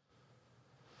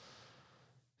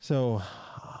 So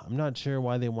I'm not sure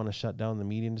why they want to shut down the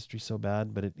meat industry so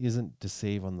bad, but it isn't to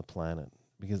save on the planet,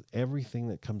 because everything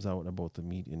that comes out about the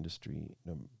meat industry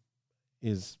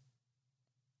is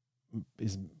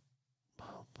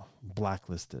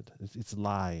blacklisted. It's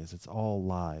lies. It's all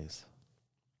lies.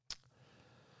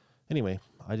 Anyway,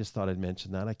 I just thought I'd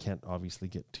mention that. I can't obviously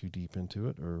get too deep into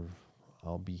it, or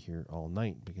I'll be here all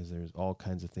night because there's all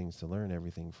kinds of things to learn.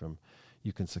 Everything from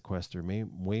you can sequester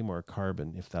way more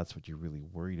carbon if that's what you're really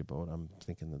worried about. I'm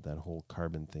thinking that whole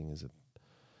carbon thing is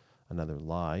another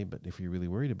lie, but if you're really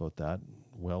worried about that,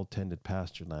 well-tended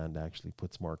pasture land actually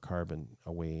puts more carbon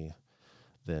away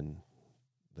than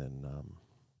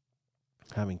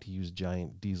having to use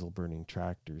giant diesel-burning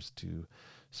tractors to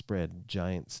spread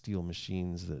giant steel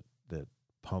machines that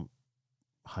pump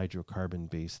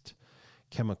hydrocarbon-based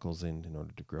chemicals in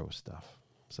order to grow stuff.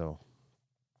 So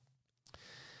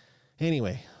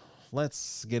anyway,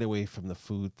 let's get away from the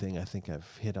food thing. I think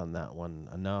I've hit on that one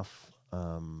enough.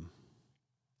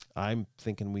 I'm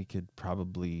thinking we could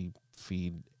probably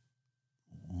feed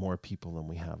more people than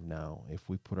we have now if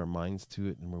we put our minds to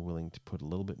it and we're willing to put a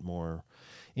little bit more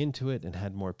into it and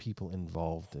had more people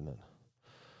involved in it.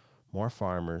 More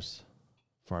farmers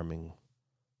farming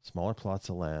smaller plots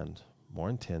of land more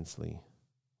intensely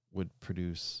would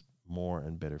produce more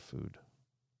and better food.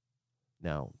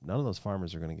 Now, none of those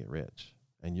farmers are going to get rich,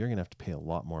 and you're going to have to pay a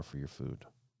lot more for your food.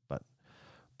 But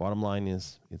bottom line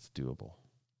is, it's doable.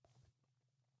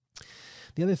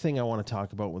 The other thing I want to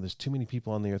talk about, when there's too many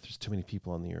people on the earth, there's too many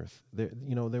people on the earth.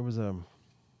 There was the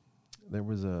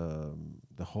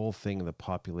whole thing of the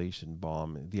population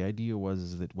bomb. The idea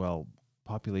was that, well,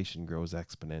 population grows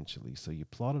exponentially. So you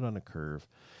plot it on a curve.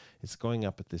 It's going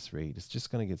up at this rate. It's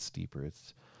just going to get steeper.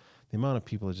 The amount of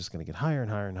people is just going to get higher and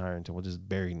higher and higher until we're just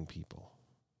burying people.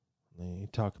 They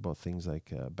talk about things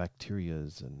like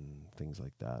bacterias and things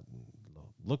like that. And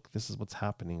look, this is what's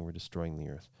happening. We're destroying the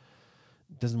earth.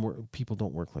 It doesn't work. People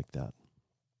don't work like that.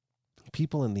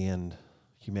 People, in the end,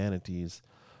 humanities,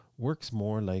 works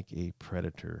more like a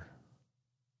predator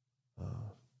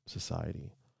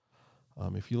society.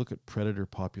 If you look at predator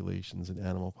populations and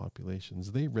animal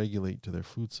populations, they regulate to their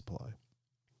food supply.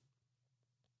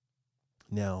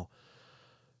 Now,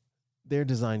 they're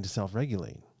designed to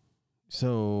self-regulate.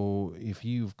 So if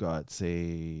you've got,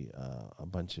 say, a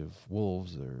bunch of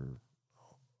wolves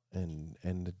and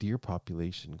the deer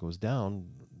population goes down,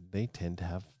 they tend to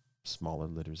have smaller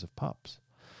litters of pups.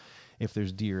 If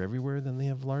there's deer everywhere, then they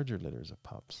have larger litters of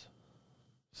pups.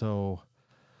 So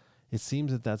it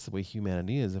seems that that's the way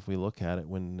humanity is. If we look at it,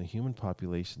 when the human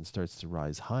population starts to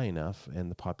rise high enough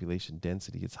and the population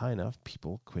density gets high enough,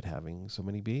 people quit having so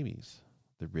many babies.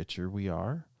 The richer we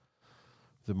are,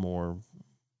 the more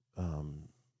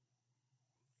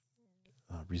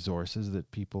resources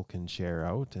that people can share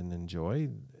out and enjoy.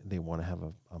 They want to have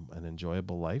an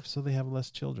enjoyable life, so they have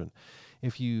less children.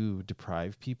 If you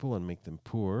deprive people and make them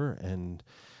poor, and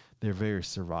their very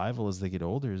survival as they get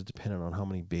older is dependent on how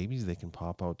many babies they can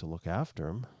pop out to look after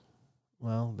them,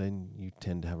 well, then you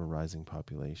tend to have a rising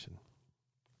population.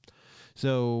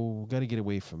 So we've got to get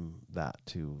away from that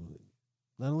too.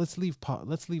 Now let's leave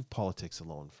politics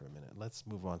alone for a minute. Let's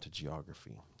move on to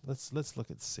geography. Let's look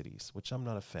at cities, which I'm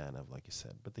not a fan of, like you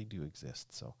said, but they do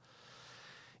exist. So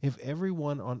if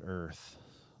everyone on Earth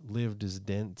lived as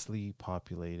densely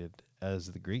populated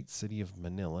as the great city of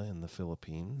Manila in the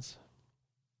Philippines,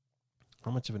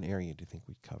 how much of an area do you think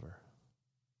we'd cover?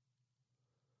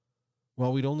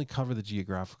 Well, we'd only cover the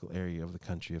geographical area of the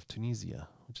country of Tunisia,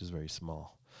 which is very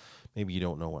small. Maybe you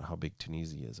don't know how big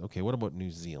Tunisia is. Okay, what about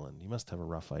New Zealand? You must have a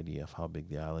rough idea of how big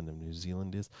the island of New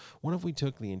Zealand is. What if we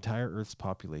took the entire Earth's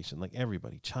population, like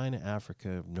everybody, China,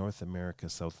 Africa, North America,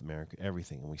 South America,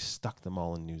 everything, and we stuck them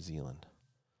all in New Zealand?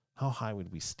 How high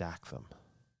would we stack them?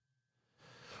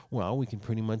 Well, we can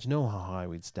pretty much know how high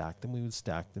we'd stack them. We would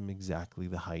stack them exactly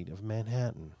the height of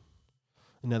Manhattan.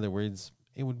 In other words,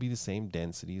 it would be the same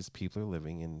density as people are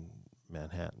living in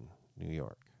Manhattan, New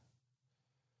York.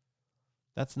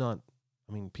 That's not,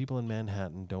 people in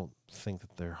Manhattan don't think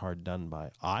that they're hard done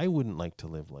by. I wouldn't like to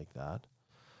live like that,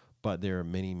 but there are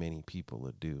many, many people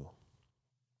that do.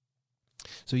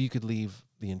 So you could leave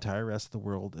the entire rest of the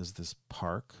world as this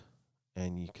park,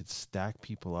 and you could stack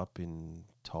people up in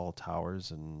tall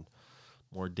towers and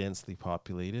more densely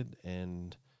populated,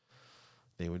 and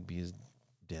they would be as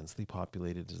densely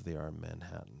populated as they are in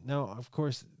Manhattan. Now, of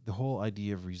course, the whole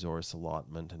idea of resource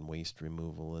allotment and waste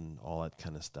removal and all that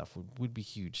kind of stuff would be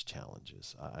huge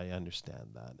challenges. I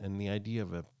understand that. And the idea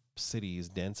of a city as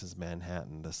dense as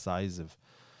Manhattan, the size of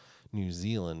New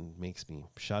Zealand, makes me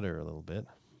shudder a little bit.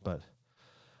 But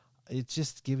it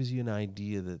just gives you an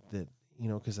idea that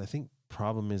because I think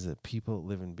problem is that people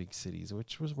live in big cities,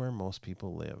 which was where most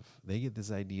people live. They get this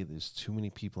idea that there's too many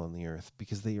people on the earth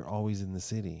because they are always in the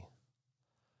city.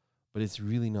 But it's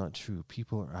really not true.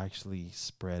 People are actually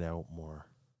spread out more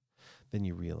than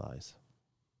you realize.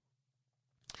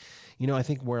 I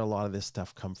think where a lot of this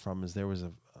stuff come from is there was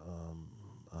a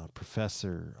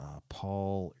professor,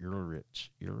 Paul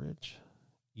Ehrlich.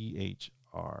 Ehrlich.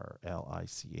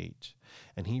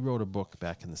 And he wrote a book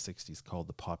back in the 60s called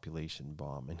The Population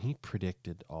Bomb. And he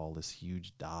predicted all this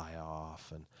huge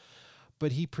die-off.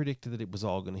 But he predicted that it was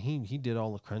all going to, he did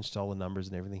all the, crunched all the numbers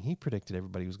and everything. He predicted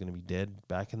everybody was going to be dead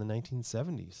back in the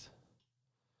 1970s.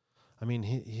 I mean,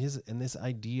 and this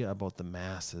idea about the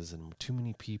masses and too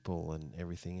many people and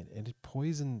everything, and it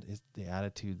poisoned the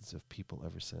attitudes of people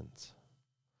ever since.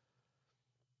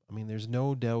 I mean, there's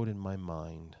no doubt in my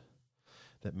mind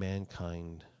that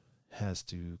mankind has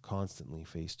to constantly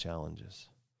face challenges.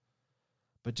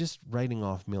 But just writing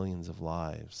off millions of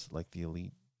lives like the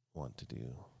elite want to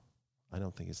do, I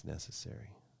don't think it's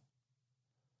necessary.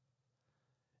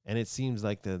 And it seems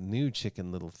like the new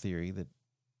Chicken Little theory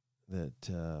that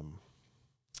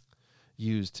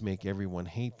used to make everyone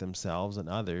hate themselves and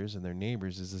others and their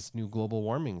neighbors is this new global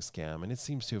warming scam. And it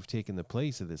seems to have taken the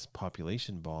place of this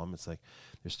population bomb. It's like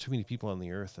there's too many people on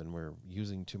the earth and we're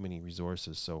using too many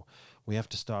resources, so we have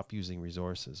to stop using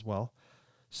resources. Well,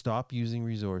 stop using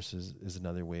resources is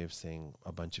another way of saying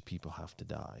a bunch of people have to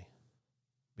die.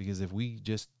 Because if we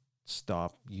just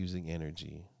stop using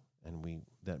energy, and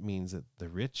that means that the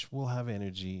rich will have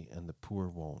energy and the poor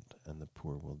won't, and the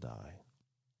poor will die.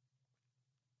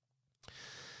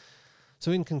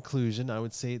 So in conclusion, I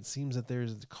would say it seems that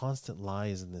there's constant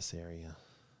lies in this area.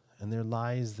 And they're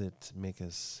lies that make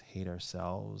us hate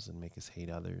ourselves and make us hate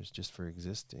others just for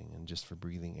existing and just for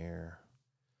breathing air.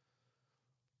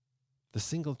 The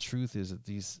single truth is that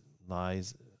these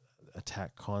lies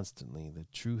attack constantly. The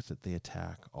truth that they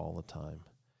attack all the time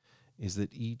is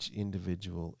that each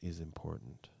individual is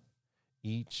important.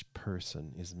 Each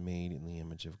person is made in the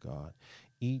image of God.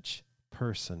 Each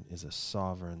person is a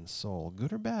sovereign soul,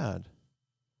 good or bad,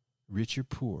 rich or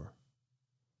poor.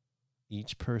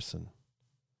 Each person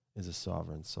is a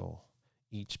sovereign soul.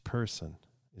 Each person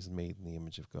is made in the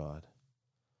image of God.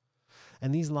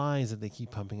 And these lies that they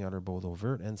keep pumping out are both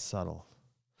overt and subtle.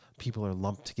 People are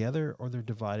lumped together or they're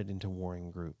divided into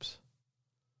warring groups.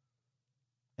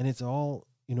 And it's all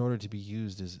in order to be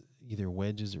used as either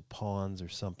wedges or pawns or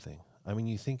something. I mean,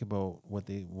 you think about what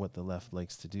the left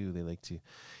likes to do. They like to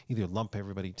either lump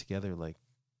everybody together like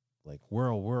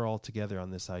we're all together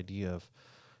on this idea of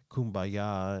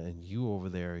kumbaya, and you over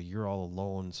there, you're all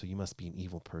alone, so you must be an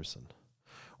evil person.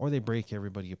 Or they break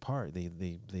everybody apart.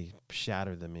 They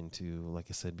shatter them into, like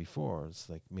I said before, it's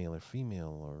like male or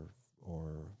female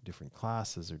or different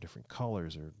classes or different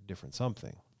colors or different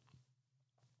something.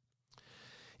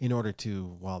 In order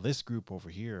to, this group over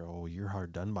here, you're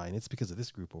hard done by, and it's because of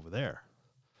this group over there.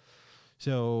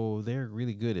 So they're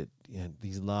really good at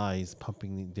these lies,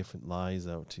 pumping the different lies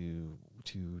out to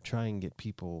try and get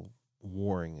people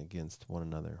warring against one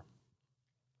another.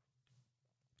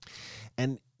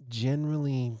 And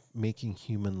generally making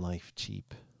human life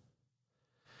cheap.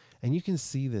 And you can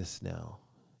see this now.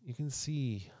 You can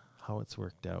see how it's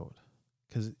worked out.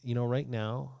 Because, right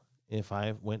now, if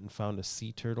I went and found a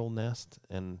sea turtle nest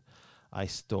and I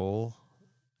stole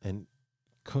and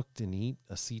cooked and eat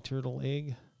a sea turtle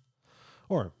egg,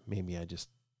 or maybe I just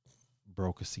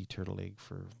broke a sea turtle egg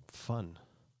for fun.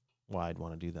 Why I'd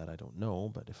want to do that, I don't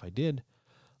know. But if I did,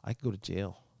 I could go to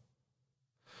jail.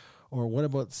 Or what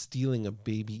about stealing a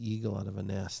baby eagle out of a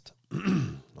nest?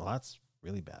 Well, that's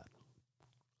really bad.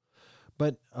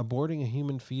 But aborting a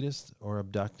human fetus or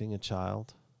abducting a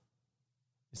child,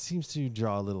 it seems to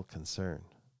draw a little concern.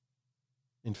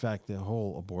 In fact, the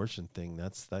whole abortion thing,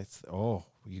 that's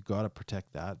you got to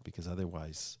protect that, because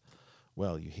otherwise,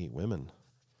 you hate women.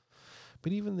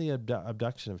 But even the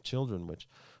abduction of children, which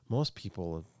most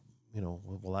people,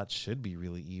 that should be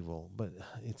really evil. But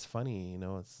it's funny,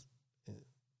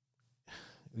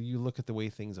 you look at the way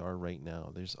things are right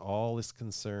now. There's all this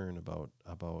concern about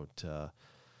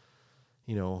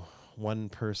one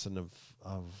person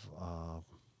of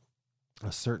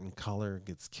a certain color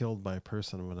gets killed by a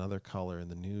person of another color, and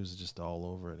the news is just all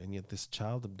over it. And yet this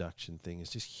child abduction thing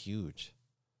is just huge.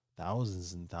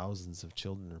 Thousands and thousands of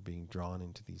children are being drawn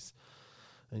into these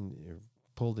and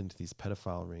pulled into these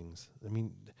pedophile rings. I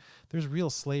mean, there's real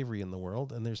slavery in the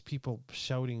world, and there's people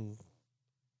shouting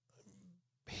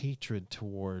hatred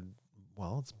toward,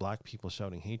 it's black people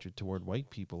shouting hatred toward white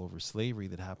people over slavery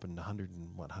that happened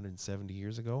 170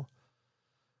 years ago.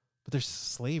 But there's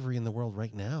slavery in the world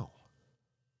right now.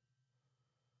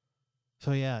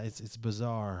 So yeah, it's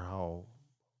bizarre how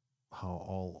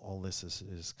all this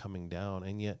is coming down.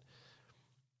 And yet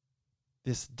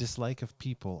this dislike of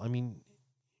people, I mean,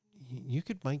 you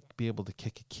might be able to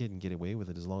kick a kid and get away with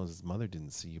it as long as his mother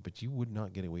didn't see you, but you would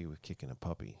not get away with kicking a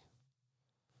puppy.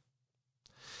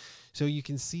 So you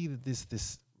can see that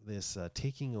this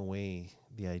taking away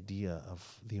the idea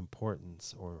of the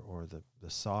importance or the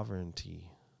sovereignty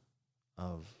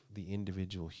of the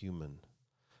individual human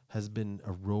has been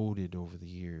eroded over the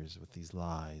years with these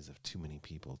lies of too many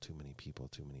people, too many people,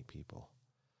 too many people.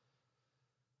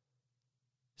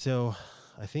 So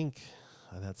I think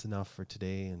that's enough for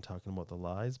today and talking about the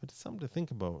lies, but it's something to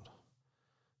think about.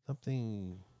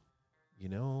 Something,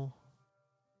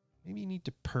 maybe you need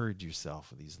to purge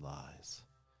yourself of these lies.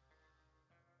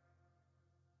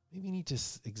 Maybe you need to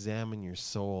examine your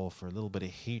soul for a little bit of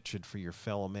hatred for your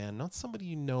fellow man. Not somebody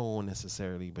you know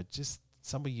necessarily, but just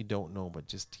somebody you don't know,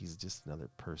 but he's just another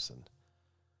person.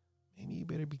 Maybe you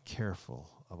better be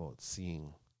careful about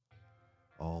seeing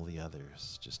all the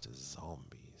others just as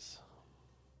zombies.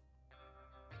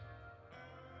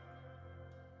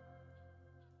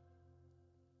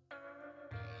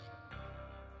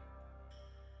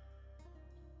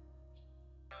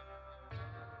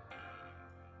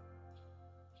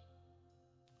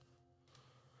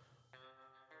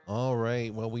 All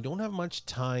right. Well, we don't have much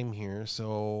time here,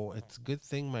 so it's a good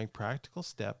thing my practical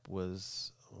step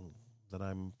was that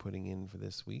I'm putting in for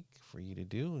this week for you to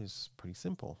do is pretty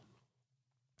simple.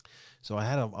 So I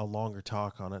had a longer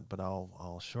talk on it, but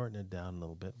I'll shorten it down a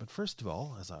little bit. But first of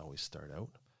all, as I always start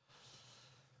out,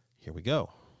 here we go.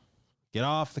 Get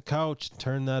off the couch and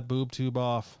turn that boob tube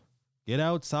off. Get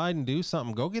outside and do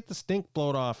something. Go get the stink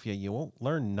blowed off you. You won't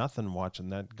learn nothing watching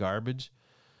that garbage.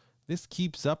 This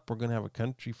keeps up, we're going to have a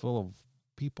country full of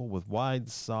people with wide,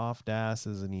 soft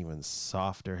asses and even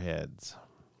softer heads.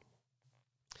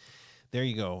 There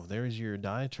you go. There's your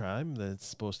diatribe that's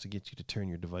supposed to get you to turn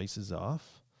your devices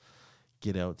off.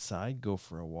 Get outside, go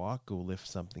for a walk, go lift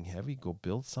something heavy, go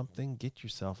build something, get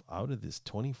yourself out of this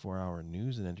 24-hour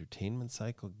news and entertainment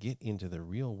cycle, get into the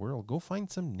real world, go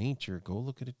find some nature, go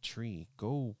look at a tree,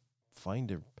 go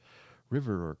find a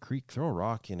river or a creek, throw a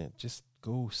rock in it, just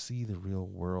go see the real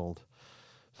world.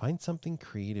 Find something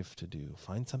creative to do.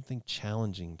 Find something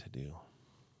challenging to do.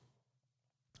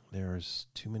 There's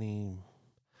too many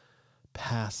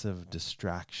passive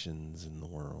distractions in the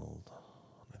world.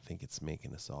 I think it's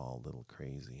making us all a little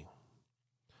crazy.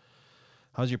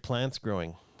 How's your plants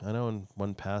growing? I know in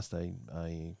one past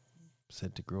I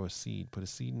said to grow a seed. Put a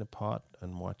seed in a pot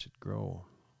and watch it grow.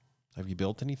 Have you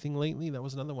built anything lately? That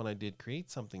was another one I did.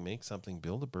 Create something, make something,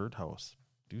 build a birdhouse.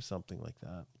 Do something like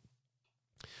that.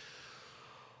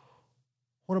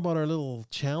 What about our little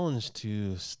challenge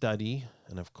to study?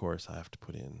 And of course, I have to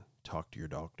put in talk to your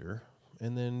doctor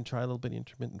and then try a little bit of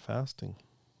intermittent fasting.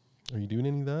 Are you doing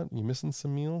any of that? Are you missing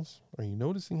some meals? Are you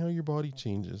noticing how your body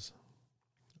changes?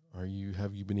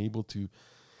 Have you been able to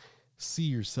see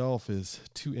yourself as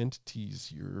two entities?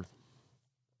 Your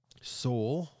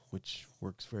soul, which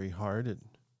works very hard at,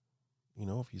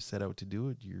 if you set out to do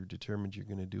it, you're determined you're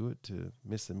going to do it to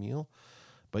miss a meal.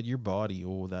 But your body,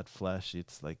 that flesh,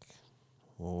 it's like,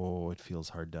 it feels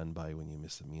hard done by when you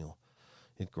miss a meal.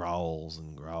 It growls,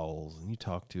 and you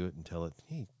talk to it and tell it,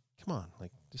 hey, come on,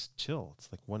 like just chill. It's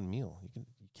like one meal. You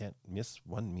can't miss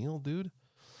one meal, dude.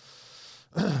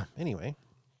 Anyway,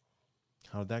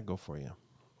 how did that go for you?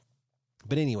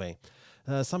 But anyway,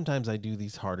 sometimes I do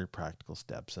these harder practical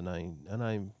steps, and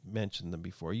I mentioned them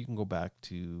before. You can go back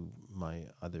to my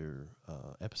other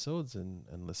episodes and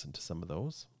listen to some of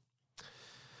those.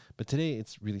 But today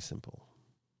it's really simple.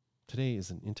 Today is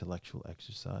an intellectual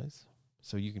exercise,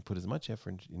 so you can put as much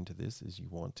effort into this as you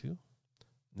want to. And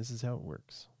this is how it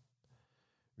works.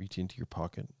 Reach into your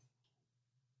pocket,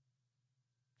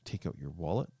 take out your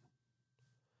wallet,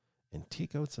 and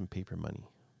take out some paper money.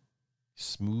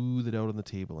 Smooth it out on the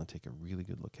table and take a really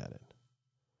good look at it.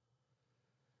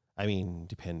 I mean,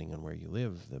 depending on where you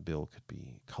live, the bill could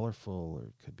be colorful or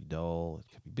it could be dull.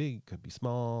 It could be big, could be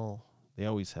small. They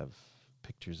always have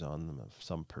pictures on them of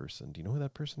some person. Do you know who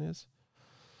that person is?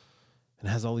 And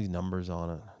it has all these numbers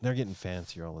on it. They're getting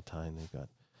fancier all the time. They've got,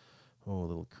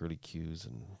 little curly cues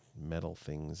and metal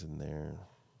things in there.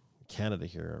 Canada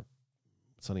here,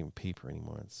 it's not even paper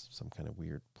anymore. It's some kind of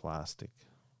weird plastic.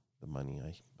 The money,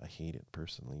 I hate it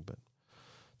personally, but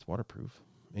it's waterproof.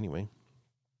 Anyway,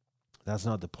 that's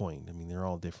not the point. I mean, they're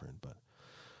all different, but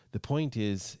the point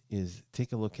is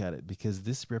take a look at it, because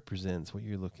this represents what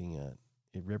you're looking at.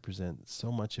 It represents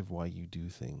so much of why you do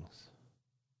things.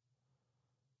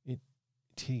 It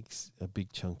takes a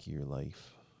big chunk of your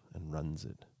life and runs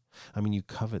it. I mean, you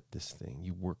covet this thing.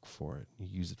 You work for it. You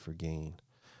use it for gain.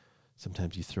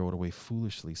 Sometimes you throw it away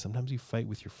foolishly. Sometimes you fight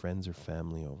with your friends or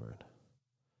family over it.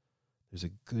 There's a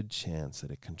good chance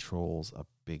that it controls a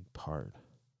big part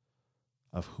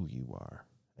of who you are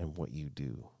and what you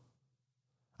do.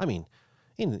 I mean,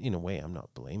 in a way, I'm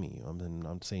not blaming you.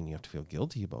 I'm saying you have to feel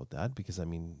guilty about that, because I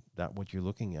mean, that what you're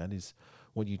looking at is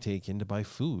what you take in to buy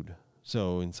food.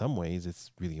 So in some ways,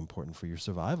 it's really important for your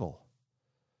survival.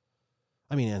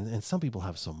 I mean, and some people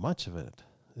have so much of it.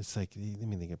 It's like, I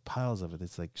mean, they get piles of it.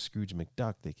 It's like Scrooge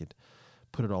McDuck. They could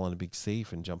put it all in a big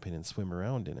safe and jump in and swim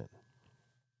around in it.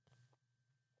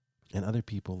 And other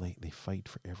people, they fight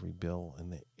for every bill,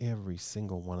 and every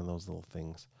single one of those little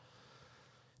things,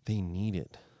 they need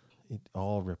it. It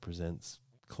all represents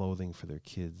clothing for their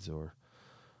kids, or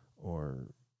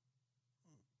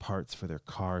parts for their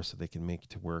car so they can make it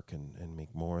to work and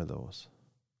make more of those.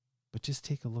 But just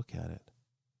take a look at it.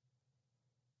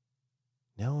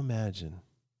 Now imagine,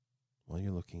 while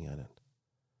you're looking at it,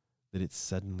 that it's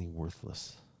suddenly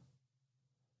worthless.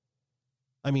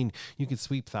 I mean, you could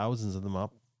sweep thousands of them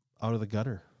up out of the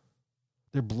gutter.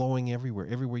 They're blowing everywhere.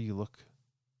 Everywhere you look,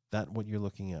 what you're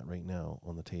looking at right now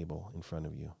on the table in front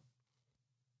of you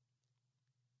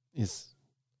is,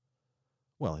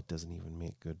 well, it doesn't even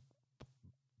make good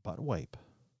butt wipe.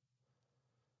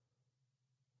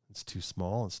 It's too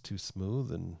small, it's too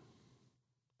smooth, and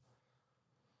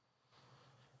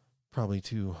probably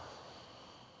too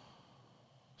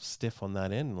stiff on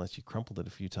that end unless you crumpled it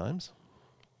a few times.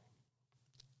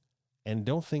 And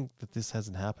don't think that this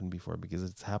hasn't happened before, because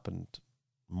it's happened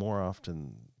more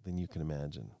often than you can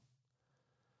imagine.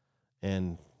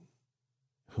 And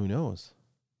who knows?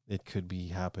 It could be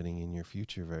happening in your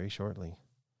future very shortly,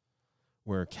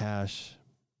 where cash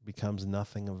becomes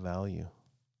nothing of value.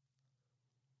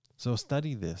 So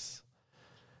study this.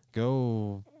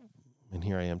 Go, and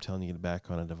here I am telling you to get back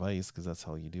on a device, because that's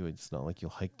how you do it. It's not like you'll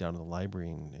hike down to the library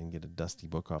and get a dusty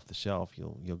book off the shelf.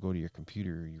 You'll go to your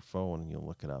computer or your phone and you'll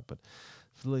look it up. But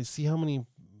see how many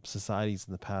societies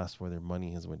in the past where their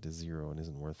money has went to zero and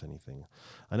isn't worth anything.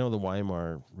 I know the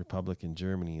Weimar Republic in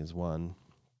Germany is one.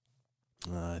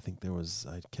 I think there was,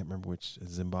 I can't remember which,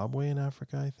 Zimbabwe in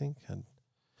Africa, I think. And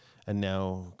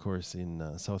now, of course,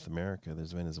 in South America,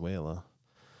 there's Venezuela.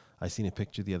 I seen a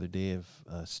picture the other day of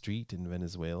a street in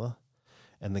Venezuela,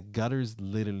 and the gutters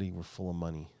literally were full of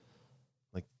money.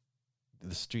 Like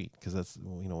the street, because that's, it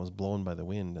was blown by the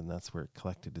wind, and that's where it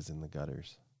collected, is in the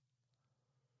gutters.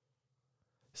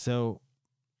 So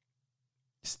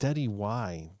study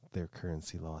why their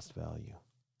currency lost value.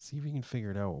 See if you can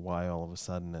figure it out, why all of a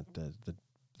sudden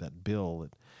that bill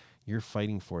that you're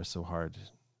fighting for so hard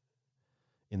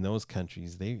in those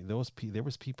countries, there was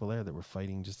people there that were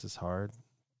fighting just as hard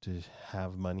to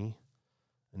have money,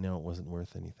 and now it wasn't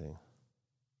worth anything.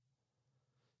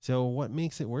 So what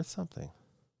makes it worth something?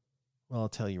 Well, I'll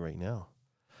tell you right now.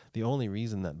 The only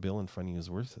reason that bill in front of you is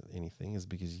worth anything is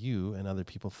because you and other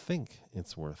people think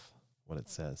it's worth what it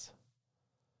says.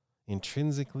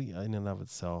 Intrinsically, in and of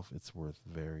itself, it's worth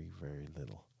very, very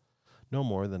little. No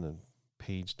more than a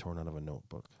page torn out of a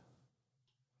notebook.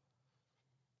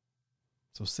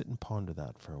 So sit and ponder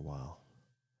that for a while.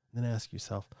 And then ask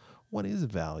yourself, what is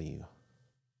value?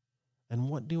 And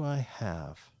what do I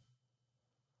have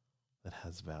that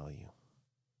has value?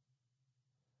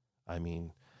 I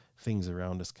mean, things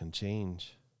around us can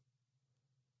change,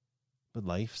 but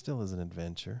life still is an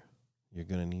adventure. You're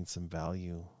going to need some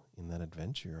value in that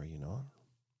adventure, are you not?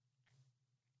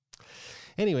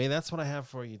 Anyway, that's what I have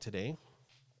for you today.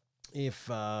 If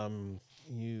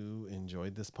you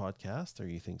enjoyed this podcast, or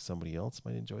you think somebody else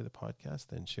might enjoy the podcast,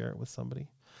 then share it with somebody.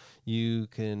 You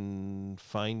can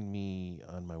find me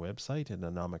on my website at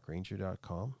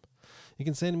anomicranger.com. You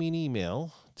can send me an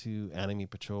email to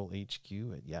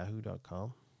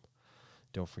enemypatrolhq@yahoo.com.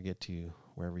 Don't forget to,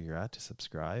 wherever you're at, to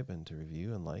subscribe and to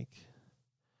review and like.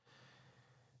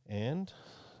 And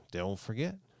don't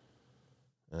forget,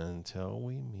 until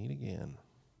we meet again,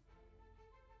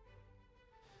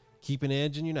 keep an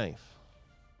edge in your knife.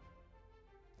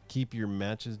 Keep your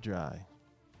matches dry,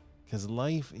 because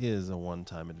life is a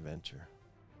one-time adventure.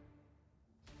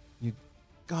 You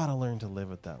gotta learn to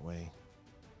live it that way.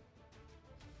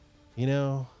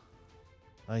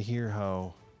 I hear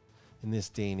how in this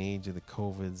day and age of the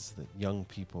COVIDs that young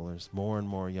people, there's more and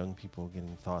more young people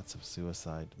getting thoughts of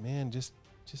suicide. Man, just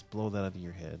blow that out of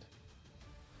your head.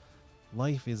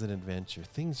 Life is an adventure.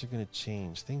 Things are going to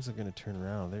change. Things are going to turn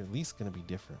around. They're at least going to be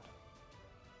different.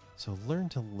 So learn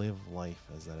to live life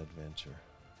as that adventure.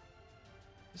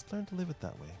 Just learn to live it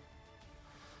that way.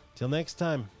 Till next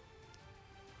time.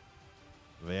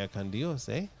 Vea con Dios,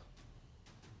 eh?